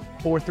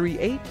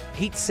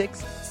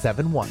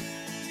 855-438-8671.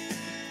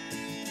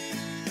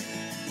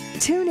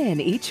 Tune in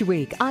each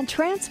week on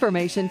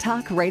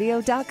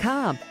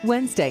TransformationTalkRadio.com,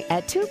 Wednesday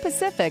at 2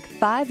 Pacific,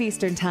 5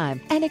 Eastern Time,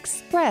 and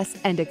express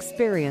and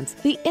experience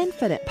the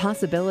infinite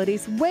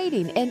possibilities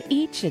waiting in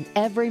each and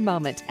every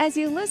moment as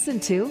you listen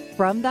to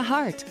From the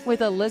Heart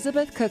with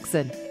Elizabeth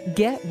Cookson.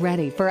 Get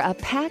ready for a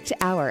packed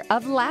hour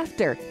of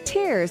laughter,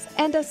 tears,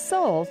 and a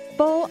soul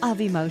full of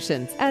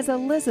emotions as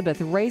Elizabeth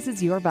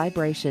raises your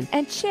vibration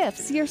and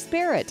shifts your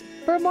spirit.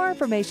 For more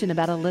information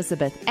about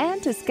Elizabeth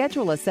and to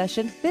schedule a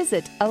session,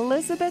 visit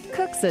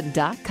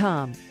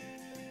elizabethcookson.com.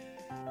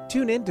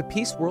 Tune in to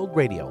Peace World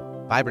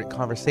Radio, vibrant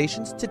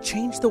conversations to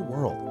change the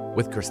world.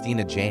 with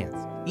Christina Jans,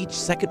 each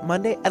second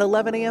Monday at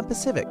 11 a.m.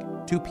 Pacific,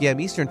 2 p.m.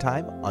 Eastern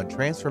Time on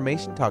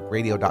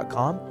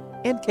TransformationTalkRadio.com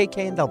and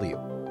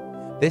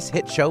KKNW. This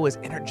hit show is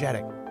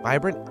energetic,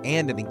 vibrant,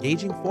 and an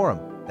engaging forum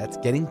that's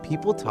getting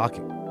people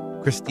talking.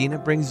 Christina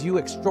brings you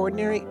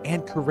extraordinary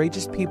and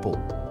courageous people,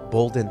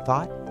 bold in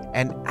thought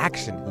and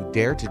action, who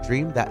dare to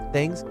dream that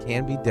things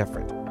can be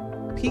different.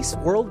 Peace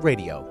World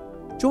Radio.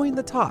 Join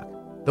the talk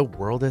the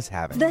world is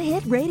having. The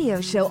hit radio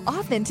show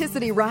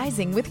Authenticity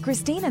Rising with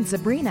Christine and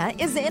Sabrina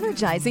is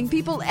energizing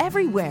people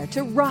everywhere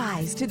to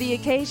rise to the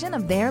occasion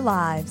of their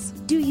lives.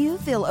 Do you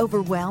feel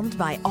overwhelmed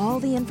by all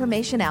the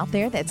information out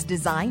there that's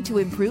designed to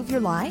improve your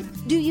life?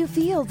 Do you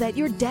feel that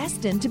you're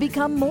destined to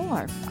become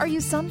more? Are you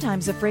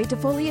sometimes afraid to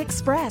fully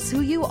express who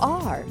you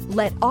are?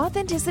 Let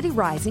Authenticity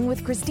Rising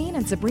with Christine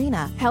and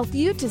Sabrina help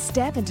you to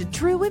step into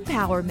true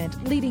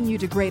empowerment, leading you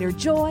to greater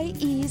joy,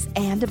 ease,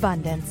 and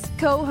abundance.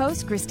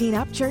 Co-host Christine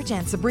Upchurch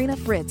and Sabrina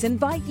Fritz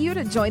invite you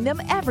to join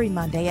them every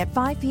Monday at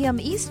 5 p.m.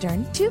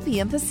 Eastern, 2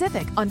 p.m.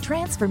 Pacific on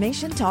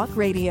Transformation Talk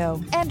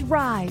Radio, and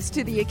rise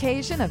to the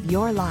occasion of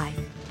your life.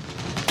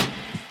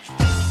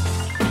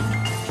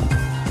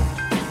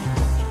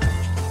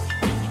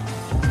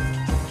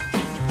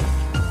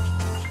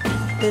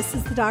 This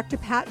is the Dr.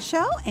 Pat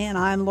Show, and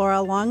I'm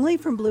Laura Longley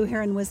from Blue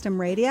Heron Wisdom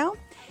Radio.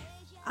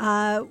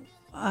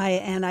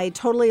 I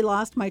totally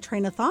lost my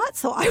train of thought,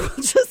 so I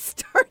will just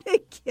start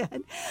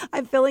again.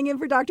 I'm filling in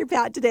for Dr.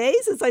 Pat today,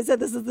 since I said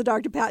this is the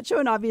Dr. Pat Show,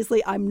 and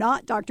obviously I'm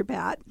not Dr.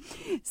 Pat.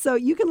 So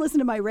you can listen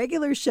to my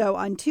regular show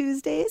on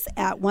Tuesdays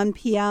at 1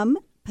 p.m.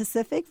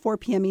 Pacific, 4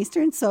 p.m.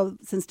 Eastern. So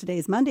since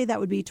today's Monday, that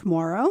would be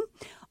tomorrow,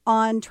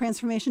 on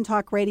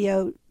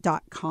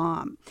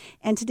TransformationTalkRadio.com.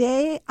 And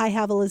today I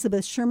have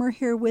Elizabeth Schermer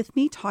here with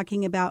me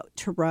talking about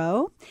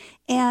Tarot.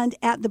 And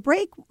at the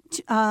break,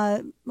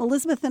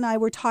 Elizabeth and I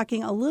were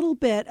talking a little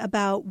bit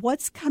about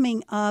what's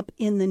coming up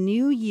in the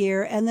new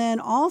year, and then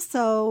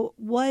also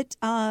what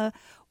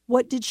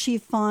did she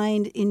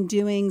find in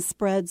doing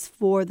spreads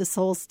for the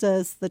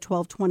solstice, the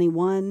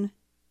 1221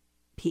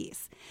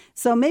 piece.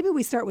 So maybe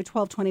we start with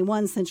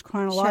 1221, since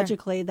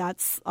chronologically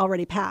that's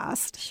already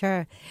passed.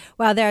 Sure.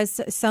 Well,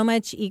 there's so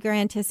much eager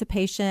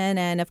anticipation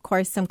and, of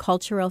course, some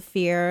cultural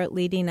fear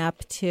leading up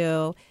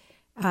to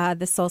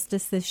the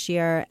solstice this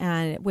year,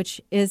 and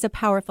which is a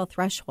powerful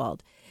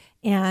threshold.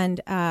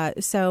 And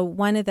so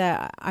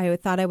I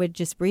thought I would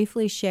just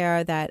briefly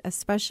share that a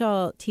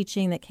special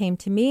teaching that came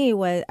to me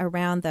was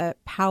around the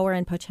power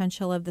and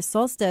potential of the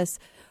solstice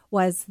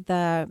was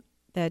the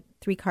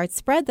 3-card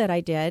spread that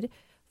I did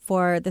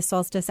for the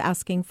solstice,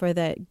 asking for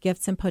the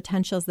gifts and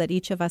potentials that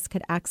each of us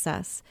could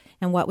access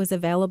and what was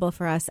available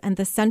for us. And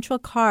the central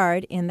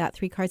card in that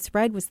 3-card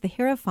spread was the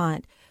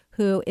Hierophant,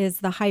 who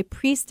is the high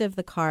priest of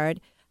the card,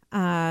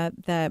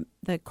 the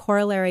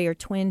corollary or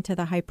twin to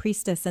the high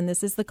priestess. And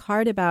this is the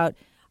card about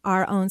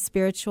our own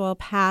spiritual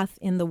path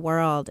in the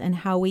world and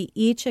how we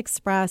each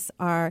express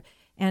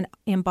and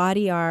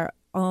embody our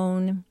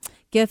own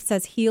gifts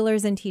as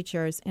healers and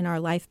teachers in our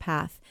life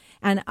path.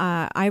 And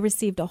I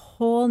received a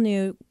whole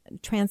new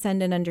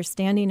transcendent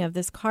understanding of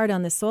this card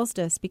on the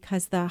solstice,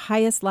 because the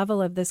highest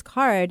level of this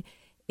card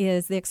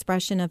is the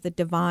expression of the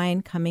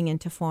divine coming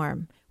into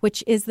form,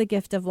 which is the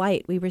gift of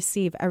light we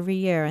receive every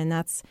year. And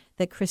that's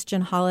the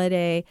Christian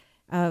holiday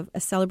of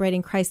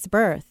celebrating Christ's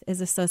birth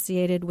is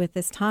associated with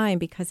this time,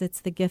 because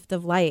it's the gift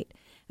of light.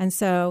 And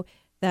so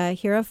the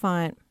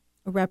Hierophant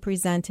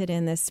represented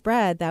in this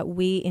spread that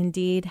we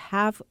indeed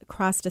have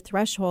crossed a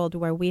threshold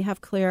where we have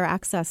clear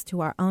access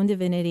to our own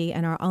divinity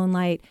and our own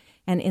light.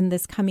 And in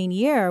this coming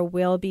year,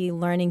 we'll be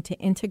learning to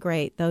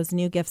integrate those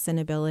new gifts and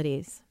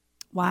abilities.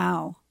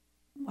 Wow.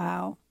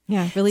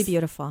 Yeah, really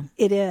beautiful.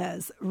 It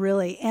is,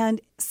 really.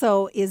 And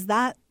so is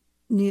that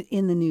new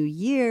in the new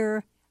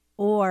year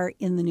or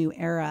in the new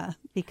era?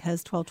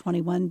 Because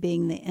 1221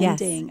 being the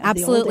ending of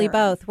absolutely the old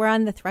era. Both. We're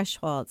on the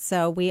threshold.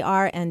 So we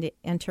are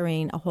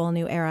entering a whole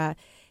new era.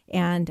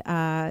 And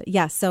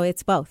so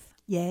it's both.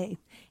 Yay.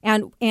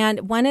 And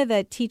one of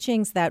the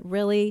teachings that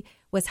really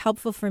was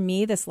helpful for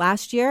me this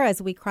last year,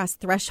 as we crossed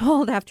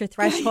threshold after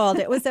threshold,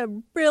 it was a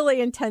really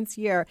intense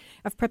year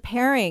of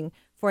preparing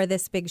for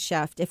this big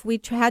shift. If we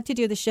had to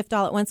do the shift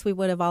all at once, we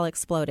would have all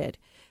exploded.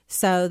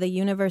 So the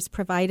universe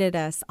provided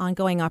us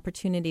ongoing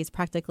opportunities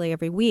practically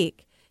every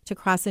week to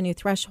cross a new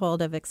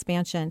threshold of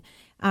expansion.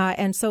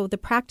 And so the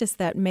practice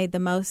that made the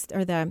most,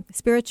 or the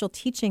spiritual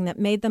teaching that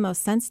made the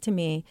most sense to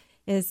me,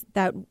 is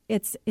that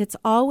it's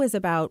always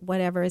about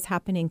whatever is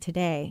happening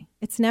today.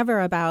 It's never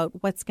about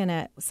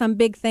some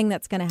big thing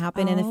that's going to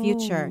happen in the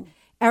future.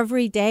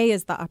 Every day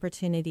is the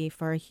opportunity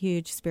for a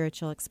huge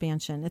spiritual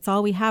expansion. It's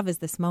all we have is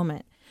this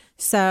moment.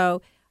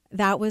 So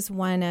that was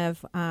one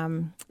of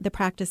the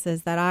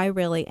practices that I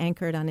really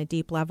anchored on a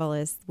deep level,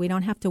 is we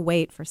don't have to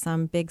wait for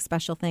some big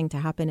special thing to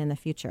happen in the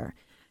future.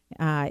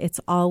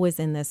 It's always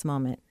in this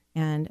moment.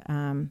 And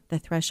the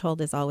threshold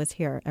is always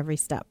here, every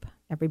step,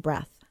 every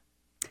breath.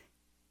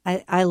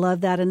 I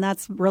love that. And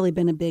that's really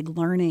been a big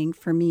learning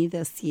for me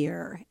this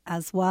year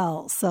as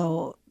well.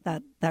 So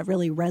that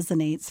really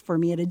resonates for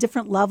me at a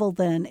different level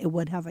than it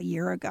would have a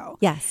year ago.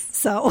 Yes.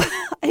 So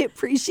I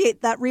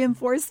appreciate that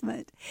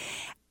reinforcement.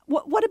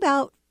 What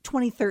about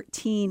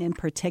 2013 in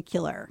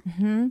particular?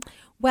 Mm-hmm.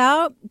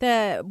 Well,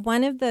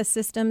 one of the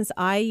systems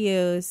I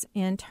use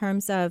in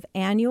terms of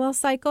annual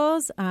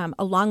cycles,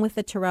 along with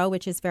the Tarot,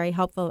 which is very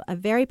helpful, a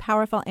very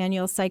powerful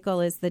annual cycle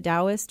is the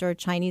Taoist or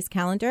Chinese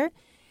calendar,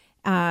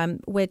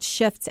 which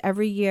shifts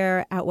every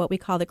year at what we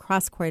call the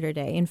cross-quarter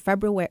day. In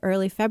February,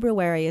 early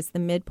February is the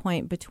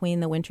midpoint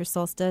between the winter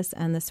solstice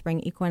and the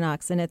spring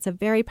equinox, and it's a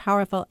very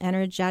powerful,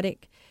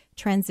 energetic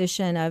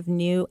transition of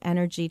new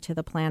energy to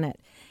the planet.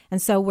 And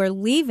so we're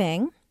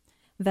leaving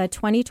the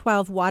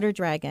 2012 Water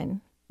Dragon,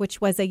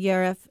 which was a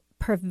year of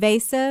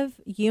pervasive,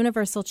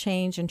 universal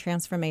change and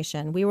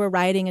transformation. We were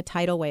riding a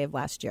tidal wave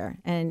last year,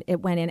 and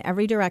it went in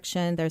every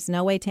direction. There's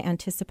no way to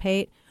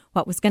anticipate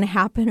what was going to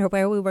happen or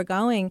where we were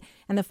going.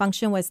 And the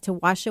function was to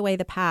wash away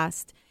the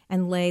past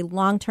and lay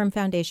long-term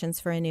foundations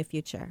for a new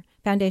future.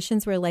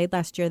 Foundations were laid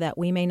last year that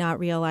we may not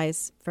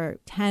realize for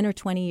 10 or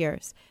 20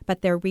 years,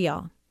 but they're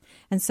real.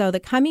 And so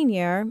the coming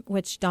year,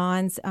 which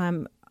dawns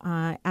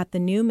at the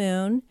new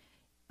moon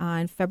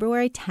on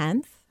February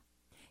 10th,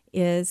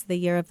 is the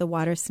year of the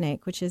water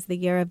snake, which is the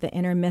year of the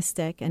inner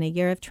mystic and a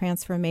year of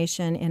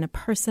transformation in a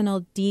personal,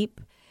 deep,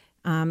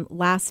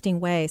 lasting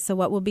way. So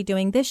what we'll be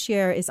doing this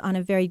year is on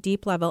a very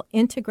deep level,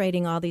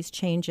 integrating all these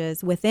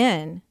changes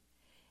within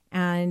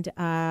and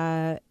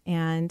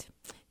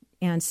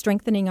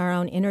strengthening our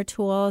own inner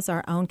tools,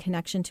 our own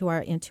connection to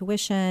our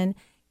intuition,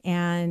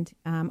 and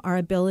our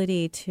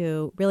ability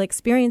to really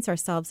experience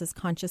ourselves as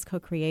conscious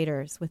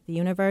co-creators with the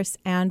universe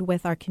and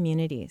with our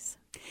communities.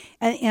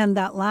 And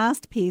that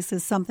last piece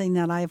is something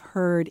that I've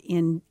heard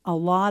in a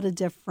lot of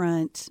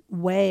different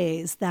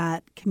ways,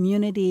 that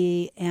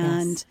community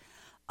and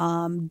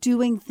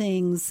doing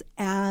things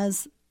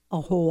as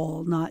a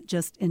whole, not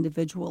just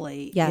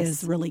individually,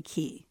 is really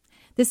key.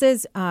 This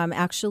is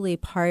actually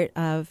part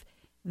of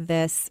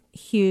this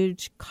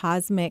huge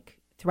cosmic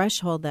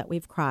threshold that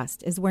we've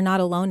crossed, is we're not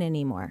alone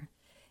anymore.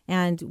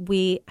 And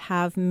we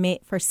have,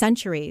 for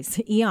centuries,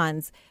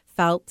 eons,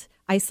 felt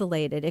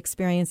isolated,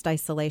 experienced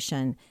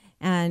isolation.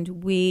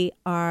 And we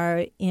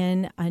are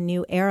in a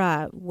new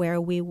era where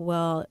we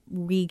will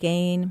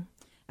regain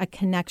a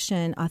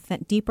connection,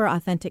 deeper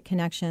authentic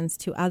connections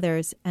to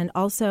others, and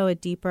also a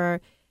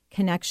deeper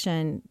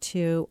connection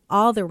to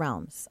all the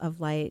realms of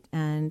light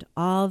and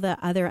all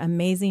the other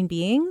amazing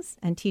beings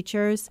and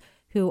teachers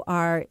who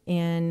are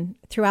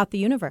throughout the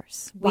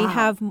universe. Wow. We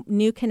have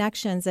new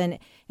connections, and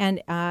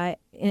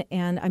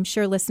I'm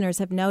sure listeners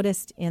have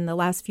noticed in the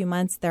last few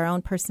months their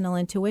own personal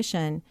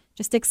intuition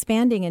just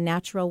expanding in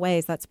natural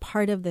ways. That's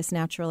part of this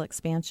natural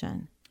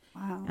expansion.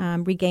 Wow.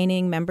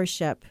 Regaining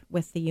membership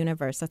with the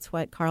universe. That's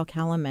what Carl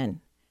Kalaman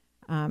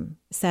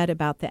said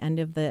about the end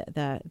of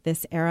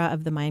this era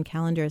of the Mayan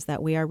calendar, is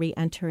that we are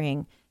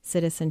re-entering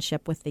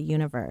citizenship with the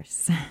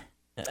universe.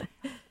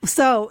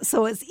 So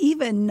it's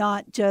even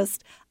not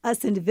just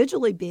us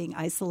individually being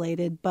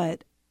isolated,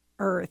 but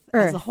Earth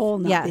as a whole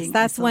not being isolated. Yes,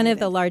 that's one of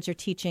the larger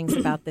teachings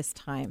about this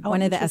time.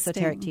 One of the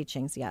esoteric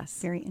teachings, yes.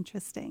 Very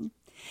interesting.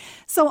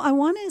 So I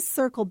want to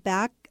circle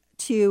back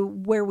to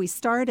where we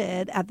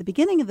started at the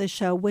beginning of the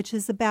show, which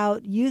is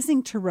about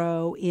using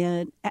tarot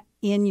in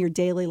your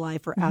daily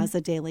life or as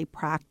a daily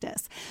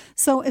practice.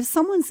 So if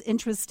someone's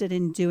interested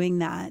in doing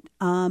that,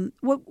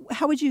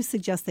 how would you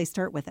suggest they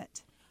start with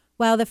it?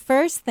 Well, the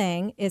first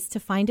thing is to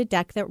find a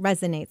deck that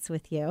resonates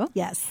with you.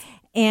 Yes.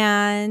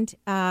 And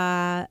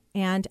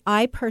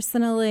I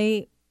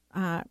personally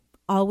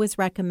always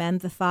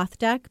recommend the Thoth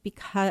deck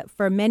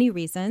for many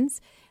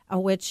reasons,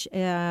 which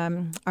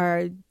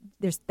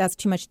that's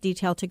too much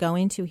detail to go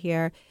into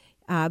here.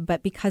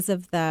 But because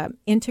of the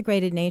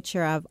integrated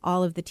nature of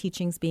all of the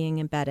teachings being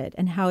embedded,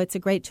 and how it's a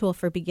great tool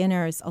for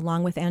beginners,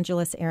 along with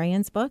Angeles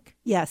Arian's book.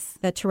 Yes.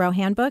 The Tarot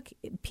Handbook.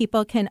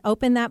 People can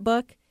open that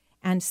book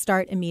and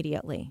start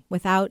immediately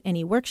without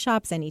any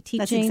workshops, any teaching.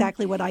 That's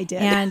exactly what I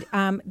did.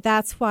 And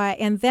that's why,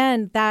 and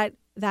then that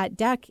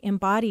deck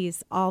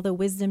embodies all the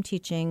wisdom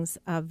teachings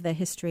of the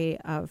history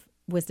of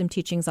wisdom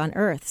teachings on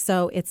Earth.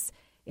 So it's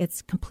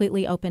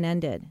completely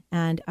open-ended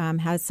and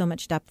has so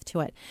much depth to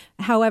it.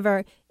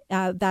 However,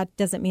 that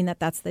doesn't mean that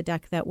that's the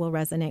deck that will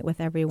resonate with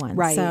everyone.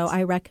 Right. So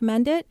I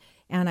recommend it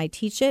and I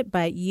teach it,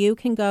 but you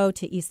can go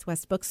to East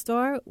West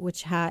Bookstore,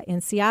 which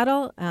in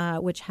Seattle,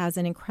 which has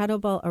an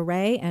incredible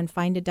array, and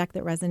find a deck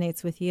that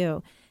resonates with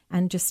you.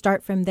 And just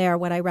start from there.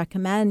 What I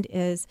recommend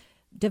is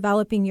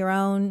developing your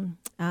own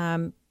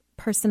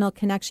personal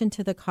connection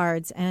to the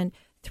cards, and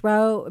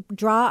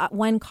draw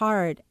one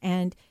card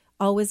and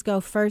always go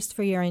first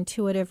for your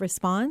intuitive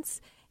response.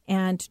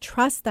 And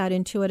trust that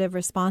intuitive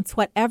response,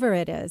 whatever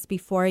it is,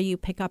 before you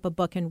pick up a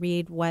book and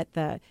read what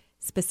the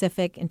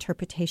specific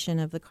interpretation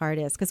of the card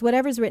is. Because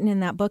whatever's written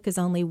in that book is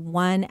only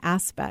one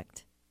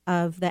aspect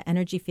of the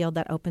energy field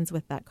that opens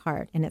with that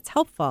card. And it's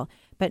helpful,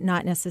 but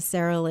not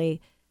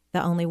necessarily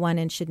the only one,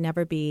 and should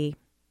never be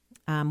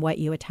what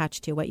you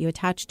attach to. What you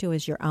attach to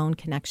is your own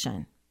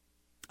connection.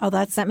 Oh,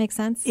 Does that make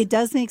sense? It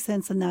does make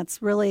sense, and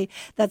that's really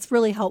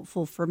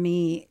helpful for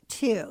me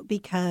too,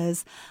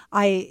 because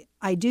I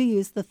do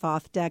use the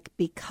Thoth deck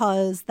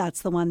because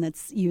that's the one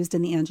that's used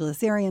in the Angela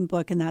Zarian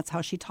book, and that's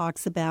how she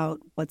talks about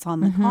what's on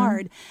the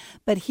card.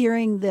 But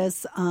hearing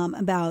this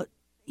about,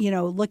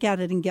 look at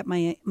it and get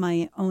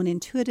my own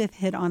intuitive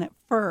hit on it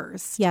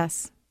first.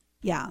 Yes.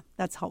 Yeah,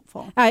 that's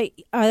helpful.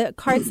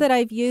 Cards that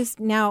I've used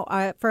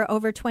now for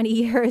over 20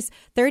 years,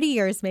 30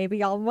 years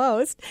maybe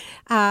almost.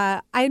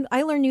 I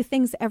learn new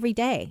things every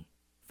day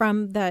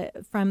from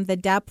the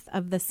depth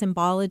of the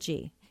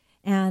symbology.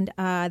 And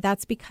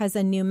that's because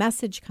a new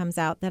message comes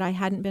out that I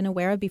hadn't been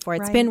aware of before.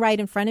 It's been right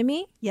in front of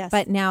me, yes,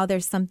 but now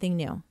there's something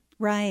new.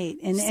 Right,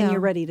 and you're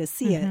ready to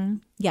see it.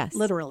 Yes.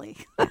 Literally.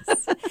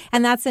 Yes.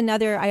 And that's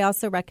another, I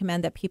also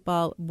recommend that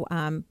people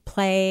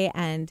play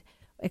and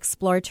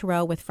explore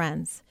tarot with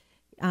friends.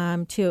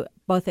 To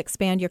both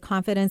expand your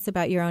confidence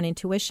about your own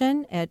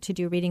intuition, to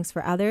do readings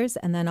for others,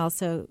 and then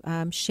also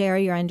share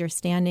your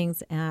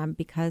understandings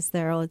because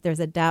there's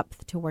a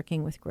depth to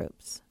working with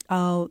groups.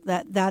 Oh,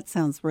 that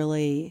sounds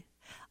really,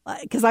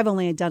 because I've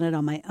only done it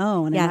on my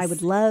own, and I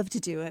would love to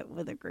do it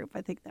with a group.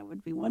 I think that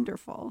would be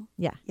wonderful.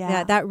 Yeah,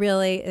 that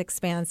really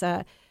expands.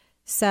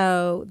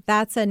 So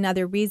that's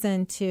another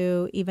reason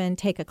to even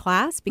take a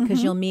class,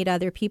 because you'll meet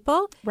other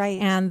people,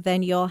 right? And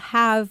then you'll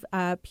have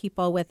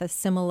people with a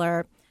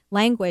similar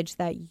language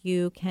that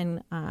you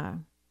can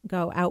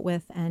go out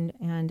with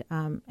and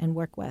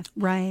work with.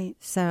 Right.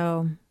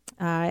 So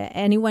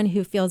anyone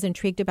who feels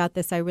intrigued about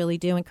this, I really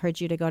do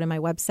encourage you to go to my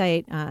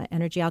website,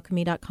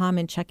 energyalchemy.com,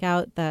 and check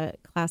out the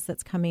class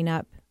that's coming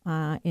up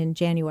in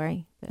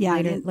January.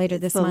 Later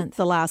this month.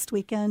 The last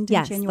weekend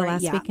in January.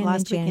 The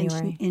last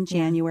weekend in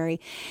January.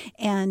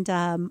 And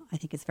I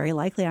think it's very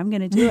likely I'm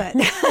going to do it.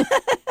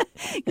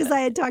 Because I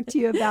had talked to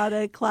you about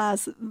a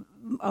class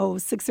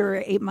 6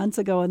 or 8 months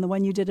ago, and the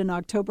one you did in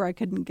October I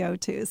couldn't go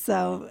to.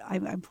 So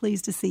I'm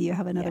pleased to see you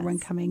have another one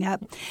coming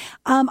up.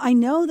 I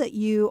know that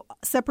you,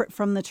 separate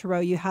from the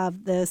tarot, you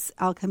have this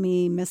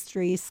Alchemy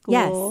Mystery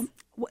School.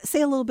 Yes.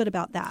 Say a little bit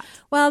about that.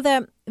 Well,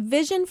 the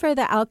vision for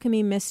the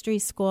Alchemy Mystery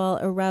School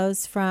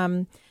arose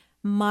from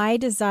my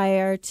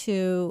desire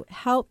to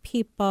help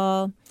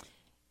people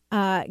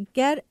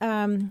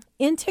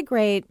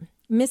integrate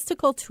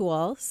mystical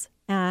tools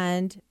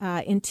and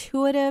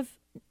intuitive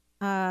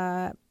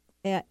access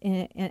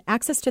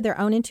to their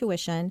own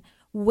intuition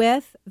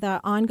with the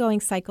ongoing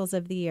cycles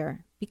of the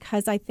year.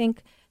 Because I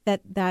think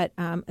that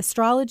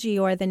astrology,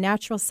 or the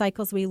natural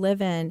cycles we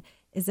live in,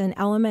 is an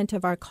element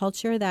of our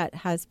culture that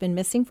has been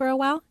missing for a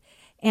while.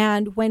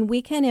 And when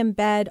we can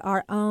embed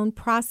our own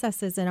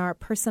processes in our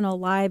personal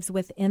lives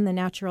within the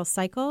natural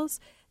cycles,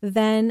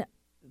 then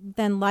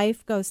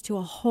life goes to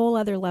a whole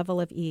other level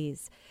of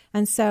ease.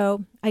 And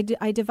so I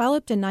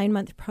developed a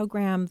 9-month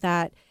program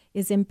that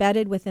is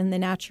embedded within the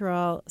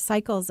natural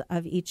cycles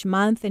of each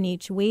month and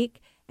each week,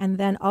 and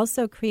then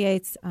also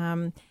creates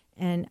an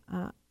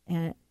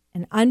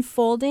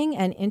unfolding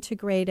and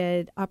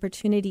integrated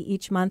opportunity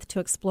each month to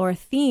explore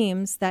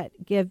themes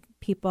that give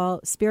people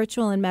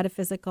spiritual and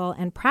metaphysical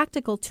and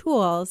practical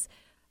tools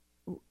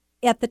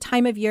at the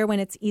time of year when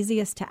it's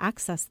easiest to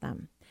access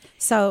them.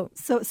 So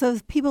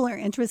if people are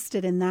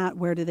interested in that,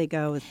 where do they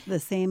go? The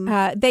same?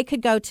 They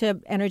could go to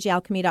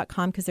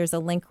energyalchemy.com, because there's a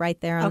link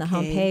right there on the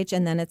homepage.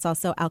 And then it's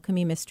also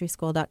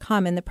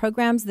alchemymysteryschool.com. And the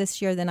programs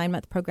this year, the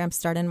 9-month programs,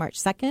 start on March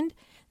 2nd.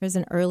 There's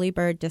an early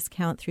bird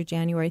discount through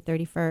January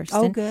 31st.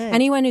 Oh, and good.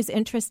 Anyone who's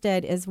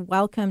interested is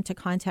welcome to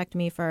contact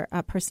me for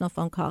a personal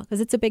phone call,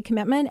 because it's a big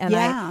commitment, and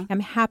I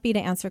am happy to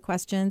answer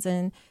questions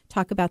and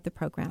talk about the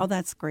program. Oh,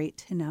 that's great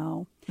to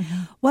know.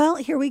 Well,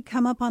 here we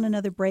come up on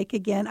another break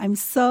again. I'm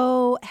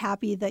so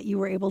happy that you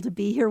were able to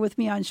be here with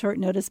me on short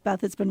notice,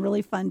 Beth. It's been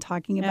really fun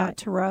talking about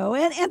tarot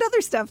and other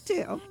stuff,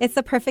 too. It's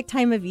the perfect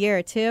time of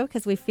year, too,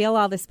 because we feel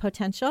all this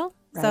potential.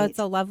 Right. So it's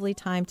a lovely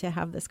time to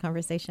have this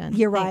conversation.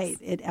 You're Thanks.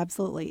 right. It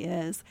absolutely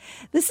is.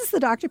 This is the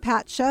Dr.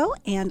 Pat Show,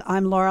 and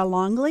I'm Laura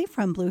Longley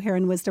from Blue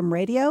Heron Wisdom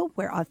Radio,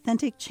 where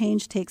authentic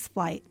change takes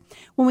flight.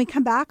 When we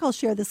come back, I'll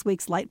share this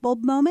week's light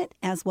bulb moment,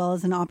 as well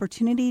as an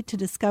opportunity to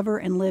discover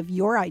and live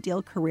your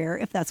ideal career,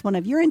 if that's one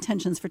of your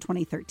intentions for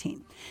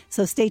 2013.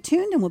 So stay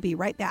tuned, and we'll be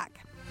right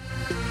back.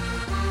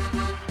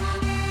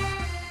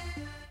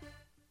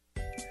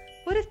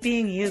 What if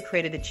being you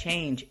created the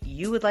change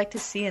you would like to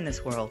see in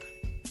this world?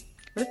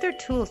 What if there are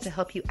tools to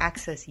help you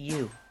access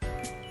you?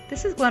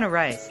 This is Glenna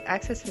Rice,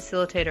 Access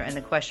Facilitator and the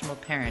Questionable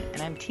Parent,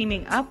 and I'm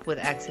teaming up with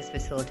Access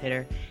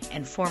Facilitator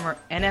and former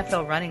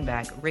NFL running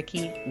back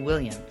Ricky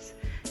Williams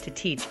to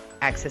teach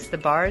Access the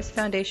Bars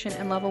Foundation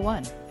and Level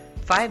 1.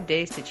 5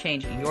 days to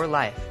change your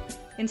life.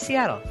 In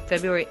Seattle,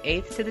 February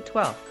 8th to the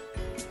 12th.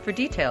 For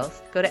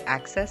details, go to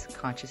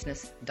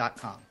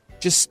accessconsciousness.com.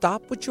 Just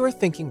stop what you're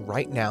thinking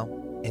right now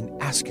and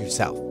ask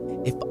yourself,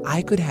 if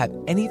I could have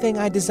anything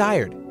I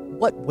desired,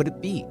 what would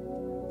it be?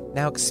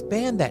 Now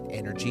expand that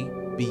energy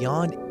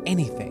beyond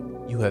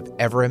anything you have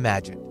ever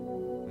imagined.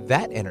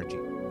 That energy,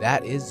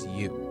 that is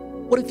you.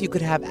 What if you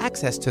could have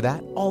access to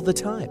that all the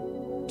time?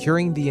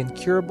 Curing the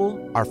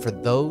incurable are for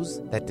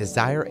those that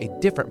desire a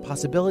different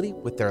possibility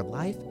with their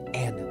life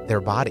and their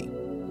body.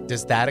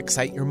 Does that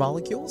excite your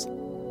molecules?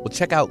 Well,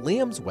 check out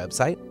Liam's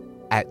website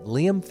at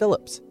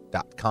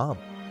liamphillips.com.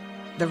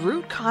 The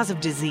root cause of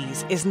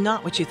disease is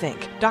not what you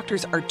think.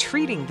 Doctors are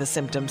treating the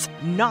symptoms,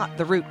 not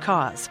the root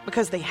cause,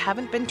 because they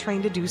haven't been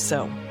trained to do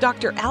so.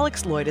 Dr.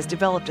 Alex Lloyd has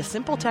developed a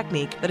simple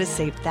technique that has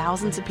saved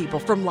thousands of people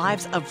from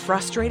lives of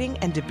frustrating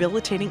and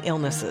debilitating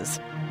illnesses.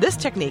 This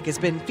technique has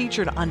been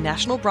featured on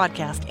national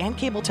broadcast and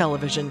cable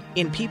television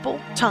in People,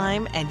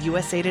 Time, and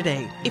USA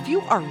Today. If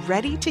you are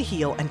ready to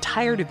heal and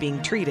tired of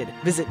being treated,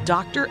 visit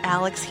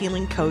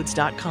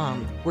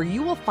dralexhealingcodes.com, where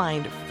you will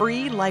find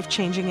free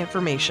life-changing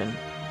information.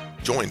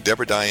 Join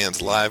Deborah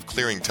Diane's live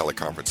clearing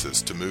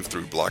teleconferences to move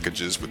through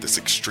blockages with this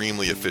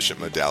extremely efficient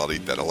modality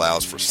that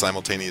allows for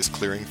simultaneous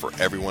clearing for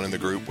everyone in the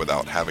group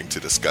without having to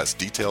discuss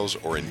details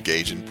or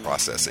engage in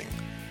processing.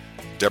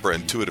 Deborah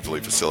intuitively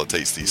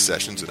facilitates these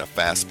sessions in a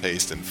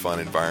fast-paced and fun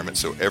environment,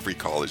 so every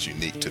call is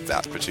unique to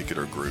that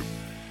particular group.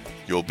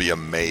 You'll be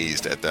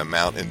amazed at the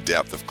amount and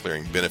depth of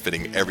clearing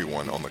benefiting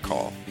everyone on the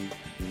call.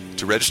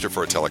 To register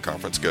for a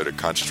teleconference, go to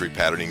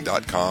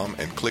consciousrepatterning.com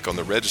and click on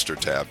the Register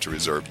tab to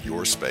reserve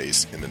your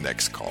space in the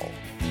next call.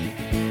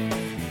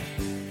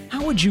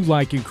 How would you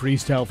like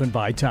increased health and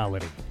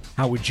vitality?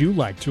 How would you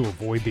like to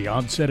avoid the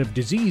onset of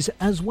disease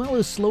as well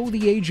as slow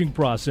the aging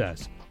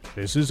process?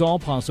 This is all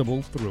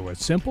possible through a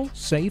simple,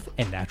 safe,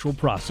 and natural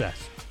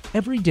process.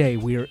 Every day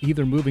we are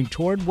either moving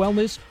toward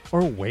wellness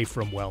or away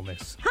from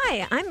wellness.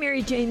 Hi, I'm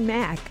Mary Jane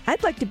Mack.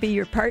 I'd like to be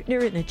your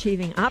partner in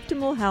achieving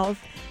optimal health.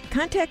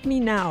 Contact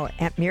me now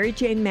at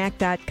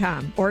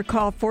maryjanemack.com or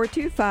call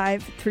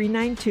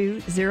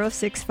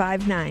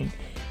 425-392-0659.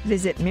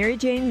 Visit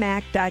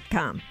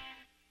maryjanemack.com.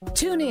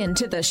 Tune in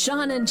to the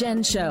Sean and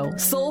Jen Show,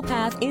 Soul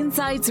Path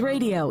Insights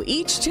Radio,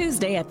 each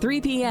Tuesday at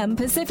 3 p.m.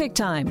 Pacific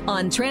Time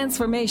on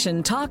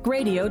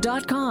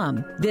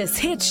TransformationTalkRadio.com. This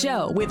hit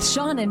show with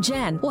Sean and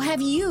Jen will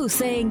have you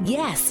saying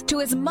yes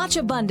to as much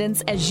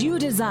abundance as you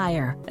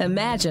desire.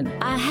 Imagine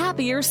a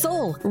happier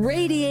soul,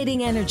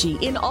 radiating energy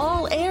in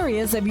all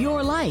areas of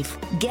your life.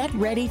 Get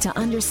ready to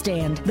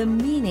understand the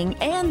meaning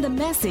and the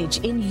message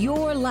in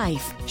your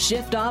life.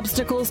 Shift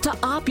obstacles to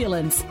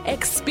opulence.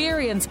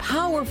 Experience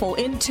powerful,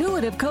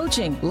 intuitive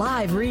coaching,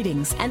 live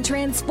readings, and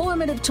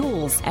transformative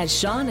tools as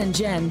Sean and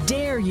Jen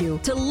dare you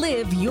to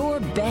live your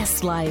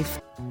best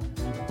life.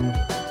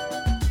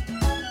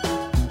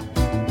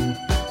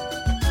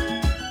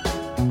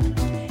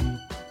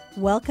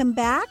 Welcome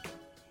back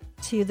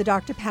to the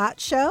Dr. Pat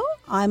Show.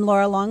 I'm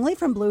Laura Longley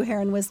from Blue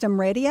Heron Wisdom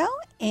Radio,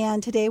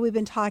 and today we've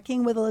been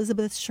talking with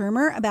Elizabeth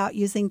Schermer about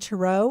using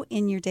tarot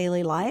in your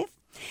daily life.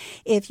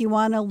 If you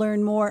want to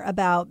learn more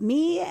about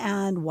me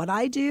and what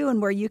I do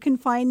and where you can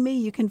find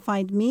me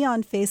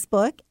on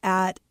Facebook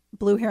at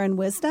Blue Heron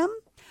Wisdom.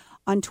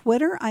 On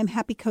Twitter, I'm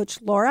Happy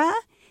Coach Laura.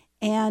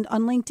 And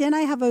on LinkedIn,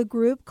 I have a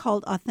group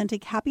called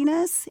Authentic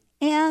Happiness.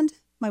 And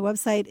my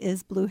website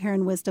is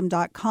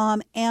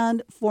blueheronwisdom.com.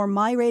 And for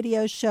my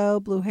radio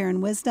show, Blue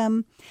Heron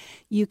Wisdom,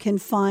 you can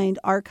find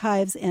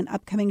archives and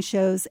upcoming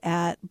shows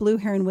at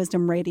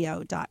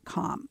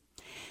blueheronwisdomradio.com.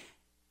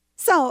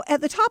 So at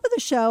the top of the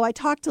show, I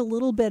talked a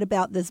little bit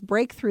about this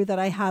breakthrough that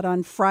I had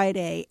on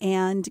Friday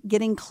and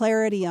getting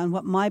clarity on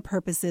what my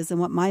purpose is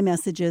and what my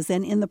message is.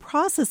 And in the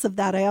process of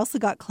that, I also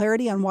got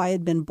clarity on why I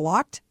had been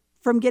blocked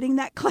from getting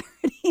that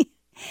clarity.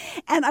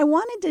 And I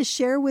wanted to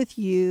share with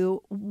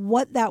you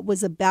what that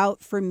was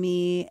about for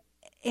me,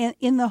 and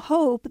in the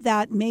hope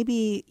that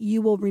maybe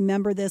you will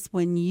remember this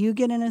when you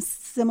get in a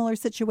similar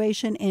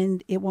situation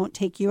and it won't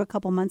take you a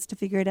couple months to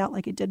figure it out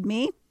like it did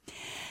me.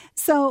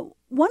 So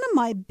one of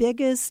my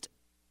biggest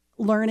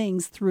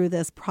learnings through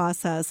this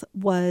process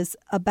was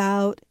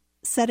about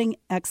setting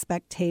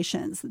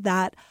expectations,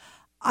 that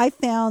I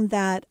found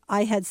that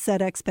I had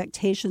set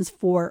expectations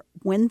for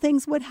when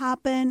things would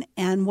happen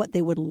and what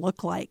they would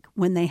look like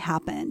when they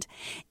happened.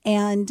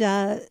 And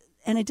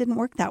it didn't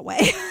work that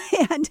way.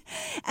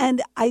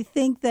 and I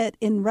think that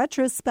in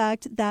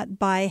retrospect, that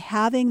by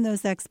having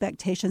those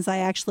expectations, I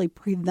actually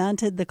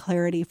prevented the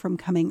clarity from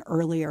coming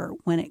earlier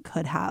when it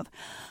could have.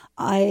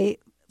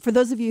 For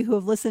those of you who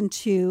have listened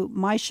to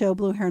my show,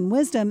 Blue Heron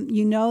Wisdom,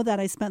 you know that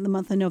I spent the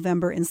month of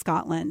November in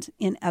Scotland,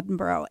 in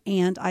Edinburgh,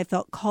 and I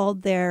felt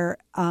called there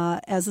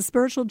as a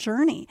spiritual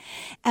journey.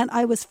 And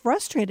I was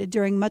frustrated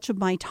during much of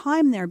my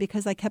time there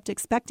because I kept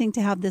expecting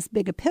to have this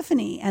big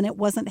epiphany, and it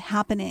wasn't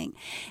happening.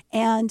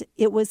 And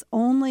it was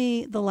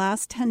only the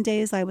last 10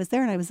 days I was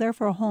there, and I was there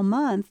for a whole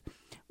month,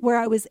 where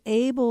I was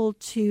able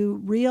to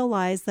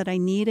realize that I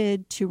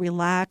needed to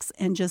relax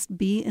and just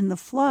be in the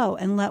flow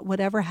and let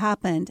whatever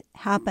happened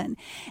happen.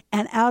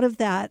 And out of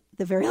that,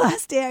 the very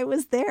last day I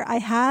was there, I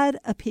had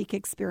a peak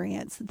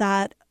experience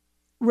that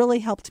really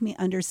helped me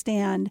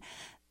understand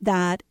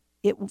that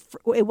it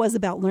was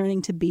about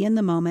learning to be in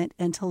the moment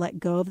and to let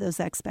go of those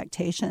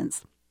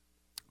expectations.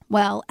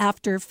 Well,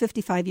 after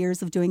 55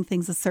 years of doing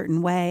things a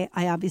certain way,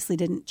 I obviously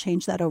didn't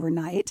change that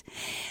overnight.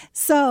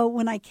 So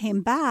when I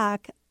came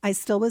back, I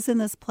still was in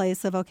this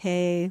place of,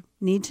 okay,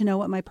 need to know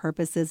what my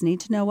purpose is, need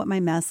to know what my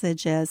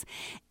message is.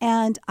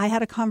 And I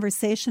had a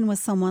conversation with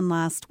someone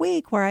last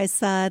week where I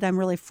said, I'm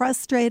really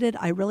frustrated.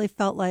 I really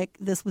felt like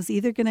this was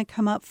either going to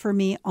come up for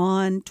me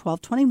on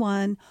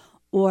 12/21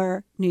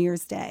 or New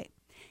Year's Day.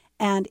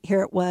 And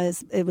here it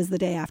was the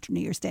day after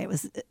New Year's Day.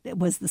 It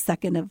was the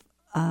 2nd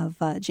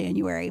of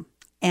January.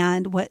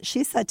 And what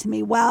she said to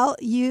me, well,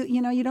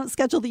 you don't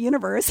schedule the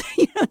universe.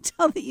 You don't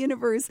tell the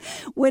universe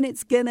when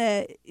it's going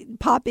to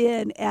pop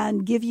in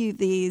and give you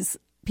these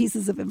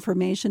pieces of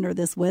information or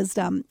this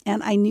wisdom.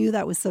 And I knew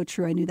that was so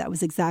true. I knew that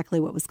was exactly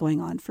what was going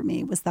on for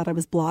me, was that I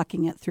was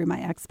blocking it through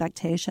my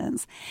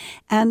expectations.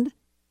 And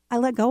I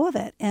let go of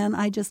it. And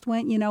I just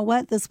went, you know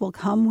what? This will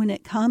come when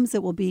it comes.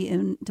 It will be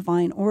in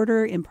divine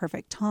order, in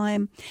perfect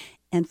time.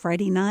 And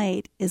Friday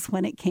night is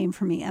when it came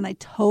for me. And I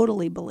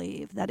totally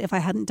believe that if I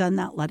hadn't done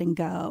that letting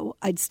go,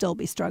 I'd still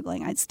be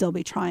struggling. I'd still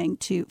be trying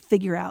to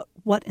figure out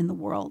what in the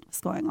world was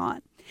going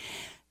on.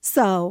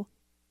 So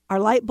our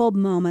light bulb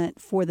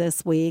moment for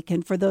this week,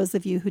 and for those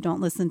of you who don't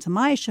listen to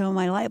my show,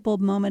 my light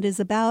bulb moment is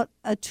about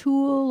a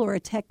tool or a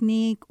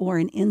technique or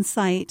an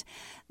insight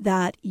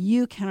that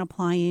you can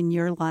apply in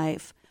your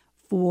life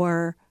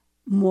for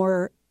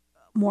more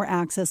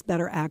access,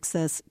 better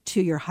access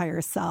to your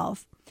higher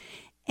self.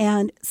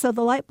 And so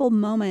the light bulb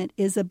moment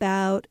is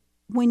about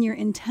when you're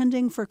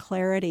intending for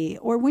clarity,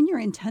 or when you're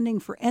intending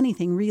for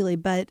anything really,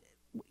 but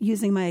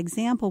using my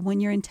example, when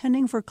you're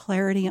intending for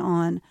clarity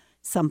on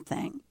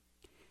something.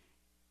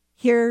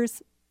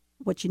 Here's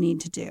what you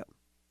need to do.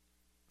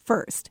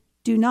 First,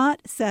 do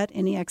not set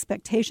any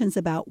expectations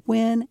about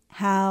when,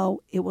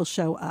 how it will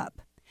show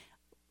up.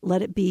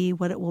 Let it be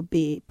what it will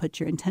be. Put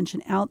your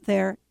intention out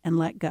there and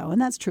let go.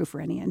 And that's true for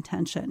any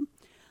intention.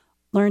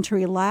 Learn to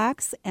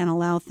relax and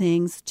allow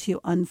things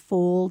to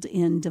unfold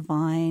in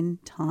divine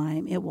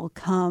time. It will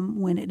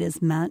come when it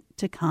is meant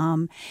to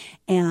come.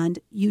 And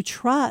I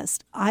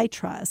trust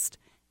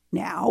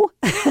now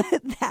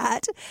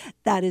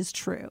that is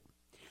true.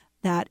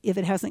 That if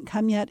it hasn't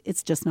come yet,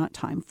 it's just not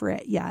time for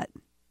it yet.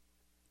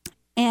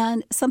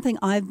 And something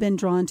I've been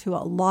drawn to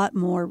a lot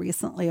more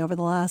recently over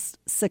the last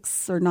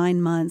 6 or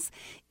 9 months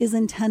is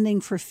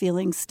intending for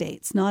feeling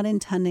states, not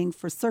intending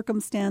for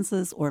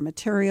circumstances or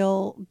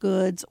material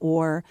goods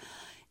or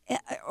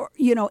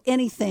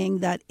anything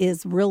that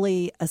is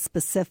really a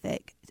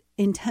specific.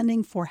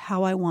 Intending for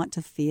how I want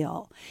to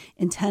feel,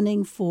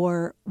 intending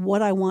for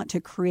what I want to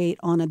create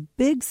on a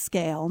big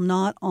scale,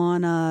 not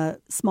on a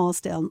small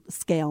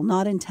scale,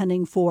 not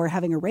intending for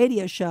having a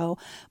radio show,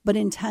 but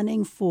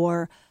intending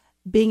for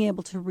being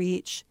able to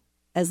reach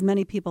as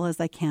many people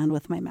as I can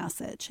with my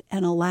message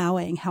and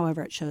allowing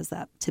however it shows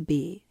up to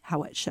be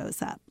how it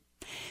shows up.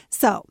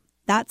 So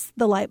that's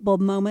the light bulb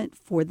moment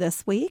for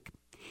this week.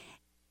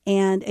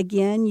 And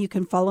again, you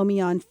can follow me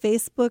on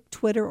Facebook,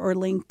 Twitter, or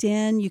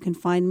LinkedIn. You can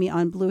find me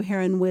on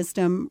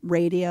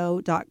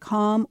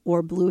blueheronwisdomradio.com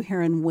or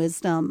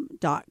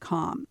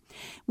blueheronwisdom.com.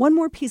 One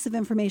more piece of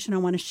information I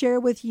want to share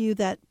with you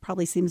that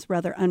probably seems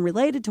rather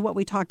unrelated to what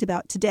we talked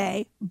about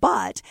today,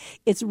 but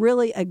it's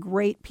really a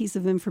great piece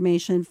of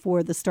information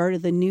for the start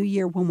of the new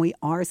year when we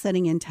are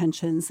setting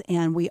intentions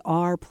and we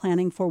are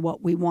planning for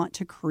what we want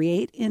to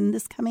create in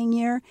this coming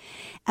year.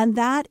 And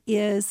that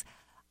is,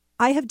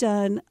 I have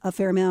done a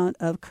fair amount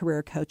of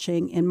career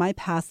coaching in my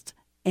past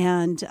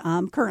and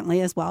currently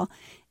as well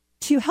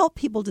to help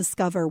people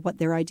discover what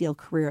their ideal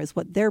career is,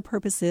 what their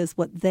purpose is,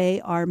 what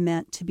they are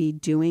meant to be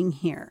doing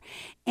here.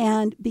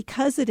 And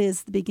because it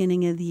is the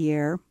beginning of the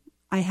year,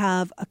 I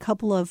have a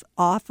couple of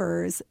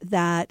offers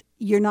that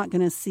you're not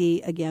going to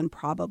see again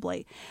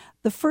probably.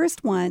 The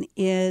first one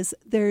is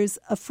there's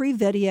a free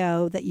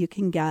video that you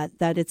can get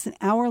that it's an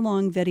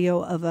hour-long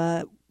video of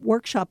a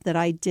workshop that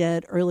I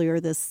did earlier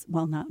it's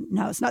not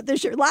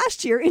this year,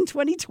 last year in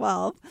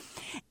 2012.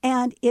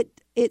 And it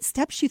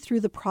steps you through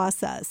the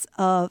process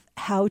of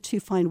how to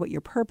find what your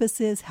purpose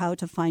is, how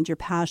to find your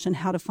passion,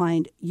 how to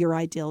find your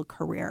ideal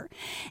career.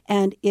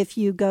 And if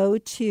you go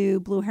to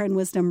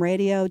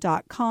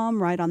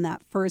blueheronwisdomradio.com, right on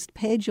that first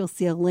page, you'll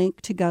see a link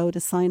to go to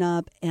sign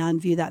up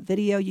and view that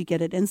video. You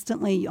get it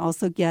instantly. You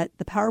also get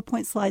the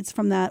PowerPoint slides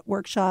from that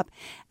workshop,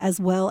 as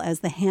well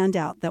as the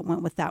handout that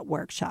went with that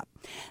workshop.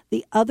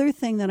 The other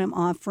thing that I'm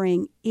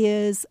offering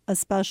is a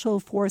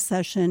special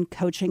 4-session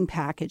coaching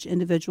package,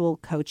 individual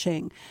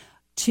coaching,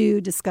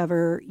 to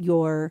discover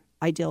your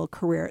ideal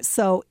career.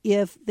 So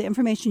if the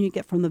information you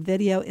get from the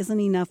video isn't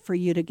enough for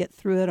you to get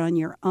through it on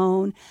your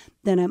own,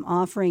 then I'm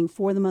offering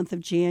for the month of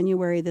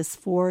January this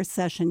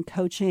 4-session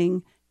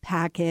coaching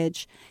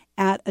package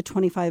at a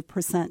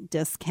 25%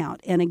 discount.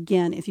 And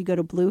again, if you go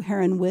to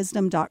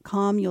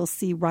blueheronwisdom.com, you'll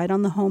see right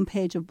on the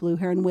homepage of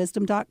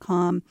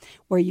blueheronwisdom.com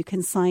where you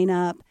can sign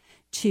up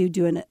to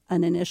do an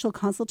initial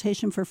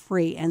consultation for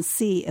free and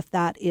see if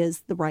that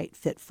is the right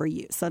fit for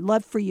you. So I'd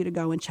love for you to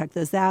go and check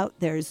those out.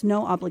 There's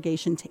no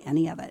obligation to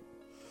any of it.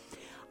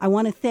 I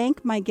want to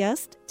thank my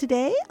guest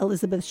today,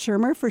 Elizabeth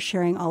Schermer, for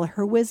sharing all of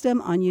her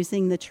wisdom on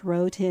using the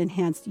tarot to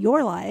enhance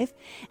your life.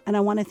 And I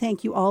want to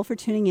thank you all for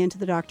tuning in to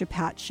the Dr.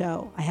 Pat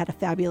Show. I had a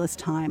fabulous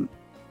time.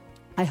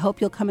 I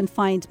hope you'll come and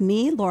find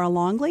me, Laura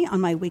Longley,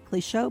 on my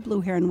weekly show, Blue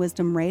Heron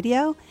Wisdom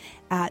Radio,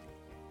 at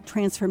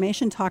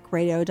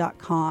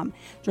transformationtalkradio.com.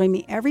 Join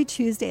me every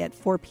Tuesday at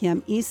 4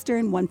 p.m.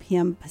 Eastern, 1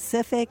 p.m.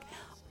 Pacific.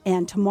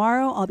 And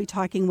tomorrow I'll be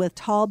talking with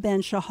Tal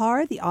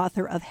Ben-Shahar, the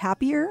author of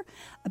Happier,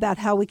 about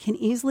how we can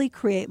easily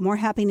create more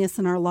happiness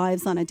in our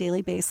lives on a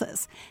daily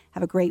basis.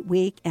 Have a great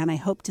week, and I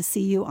hope to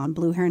see you on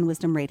Blue Heron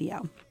Wisdom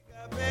Radio.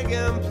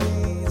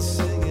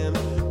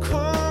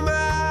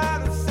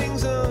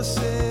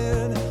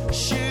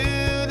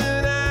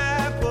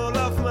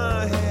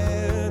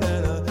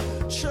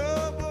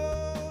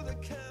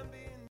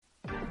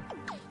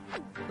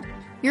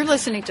 You're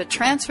listening to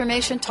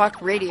Transformation Talk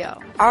Radio.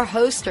 Our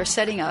hosts are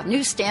setting a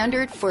new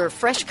standard for a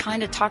fresh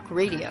kind of talk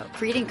radio,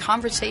 creating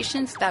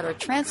conversations that are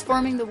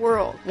transforming the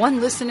world, one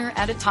listener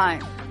at a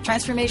time.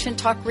 Transformation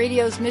Talk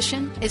Radio's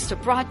mission is to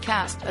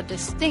broadcast a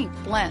distinct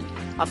blend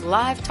of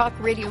live talk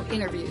radio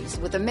interviews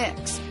with a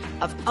mix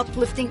of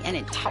uplifting and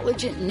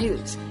intelligent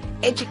news,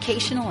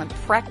 educational and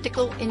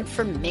practical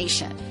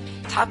information.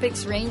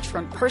 Topics range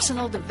from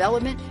personal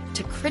development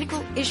to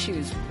critical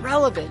issues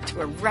relevant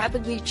to a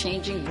rapidly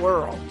changing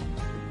world.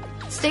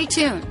 Stay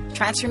tuned.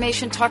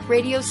 Transformation Talk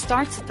Radio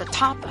starts at the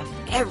top of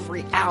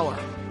every hour.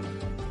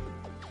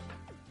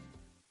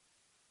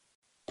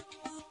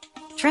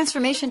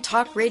 Transformation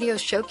Talk Radio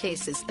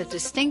showcases a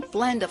distinct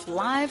blend of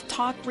live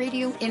talk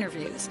radio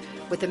interviews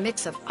with a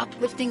mix of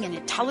uplifting and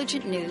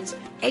intelligent news,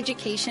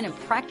 education, and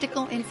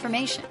practical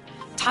information.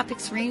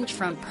 Topics range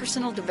from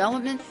personal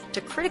development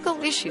to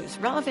critical issues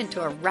relevant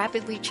to a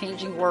rapidly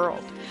changing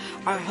world.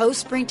 Our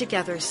hosts bring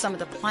together some of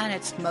the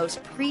planet's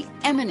most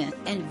preeminent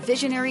and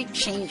visionary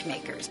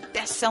changemakers,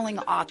 best-selling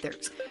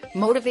authors,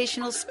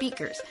 motivational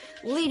speakers,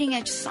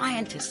 leading-edge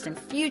scientists and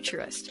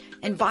futurists,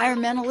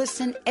 environmentalists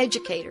and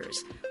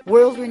educators,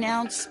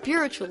 world-renowned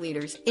spiritual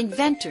leaders,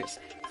 inventors,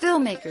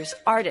 filmmakers,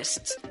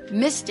 artists,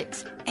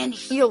 mystics, and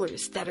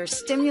healers that are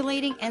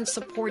stimulating and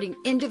supporting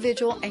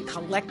individual and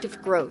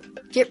collective growth.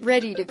 Get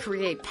ready to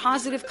create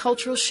positive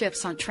cultural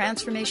shifts on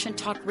Transformation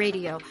Talk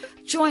Radio.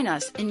 Join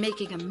us in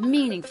making a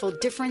meaningful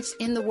difference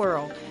in the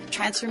world.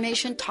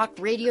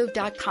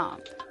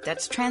 TransformationTalkRadio.com.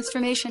 That's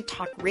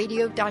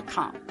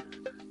TransformationTalkRadio.com.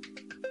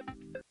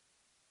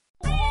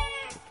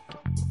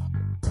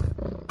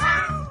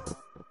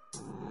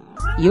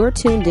 You're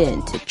tuned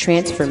in to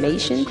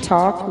Transformation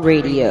Talk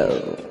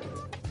Radio.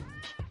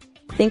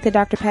 Think the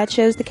Dr. Pat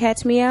Show's the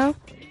cat's meow?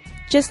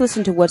 Just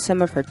listen to what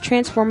some of her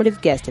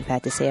transformative guests have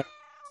had to say.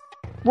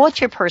 What's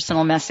your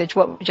personal message?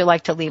 What would you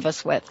like to leave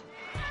us with?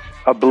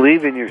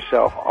 Believe in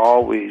yourself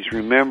always.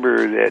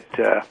 Remember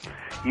that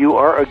you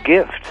are a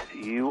gift.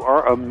 You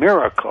are a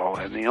miracle.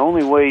 And the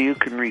only way you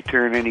can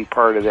return any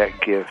part of that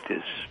gift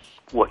is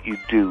what you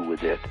do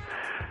with it.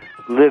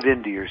 Live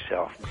into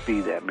yourself.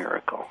 Be that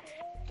miracle.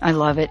 I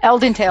love it.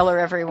 Eldon Taylor,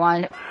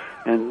 everyone.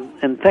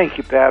 And thank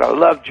you, Pat. I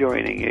love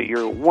joining you.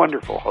 You're a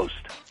wonderful host.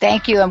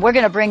 Thank you. And we're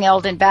going to bring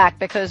Eldon back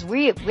because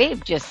we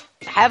just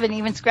haven't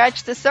even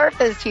scratched the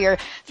surface here.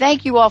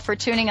 Thank you all for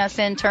tuning us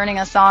in, turning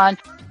us on.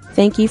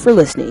 Thank you for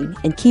listening,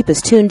 and keep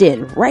us tuned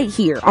in right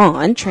here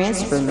on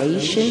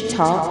Transformation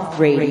Talk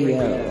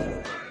Radio.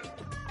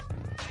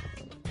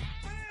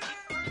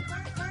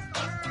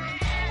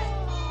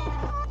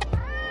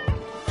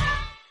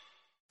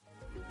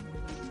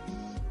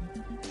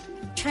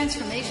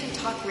 Transformation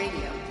Talk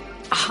Radio,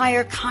 a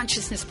higher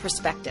consciousness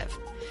perspective.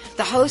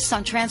 The hosts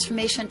on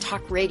Transformation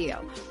Talk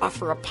Radio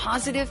offer a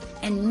positive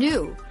and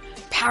new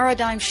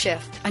paradigm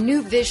shift, a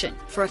new vision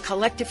for a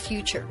collective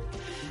future.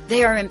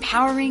 They are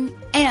empowering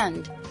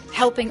and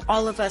helping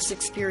all of us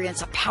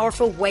experience a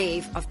powerful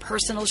wave of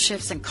personal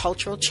shifts and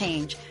cultural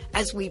change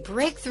as we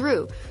break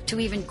through to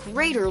even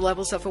greater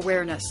levels of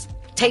awareness.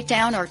 Take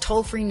down our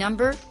toll-free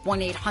number,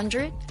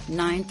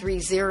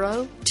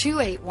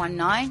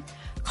 1-800-930-2819.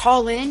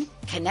 Call in,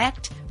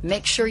 connect,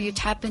 make sure you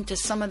tap into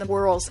some of the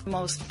world's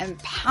most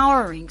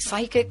empowering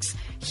psychics,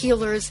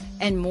 healers,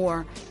 and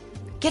more.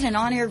 Get an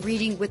on-air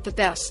reading with the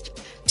best.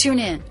 Tune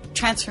in,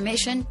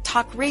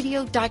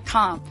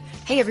 TransformationTalkRadio.com.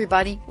 Hey,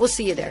 everybody, we'll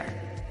see you there.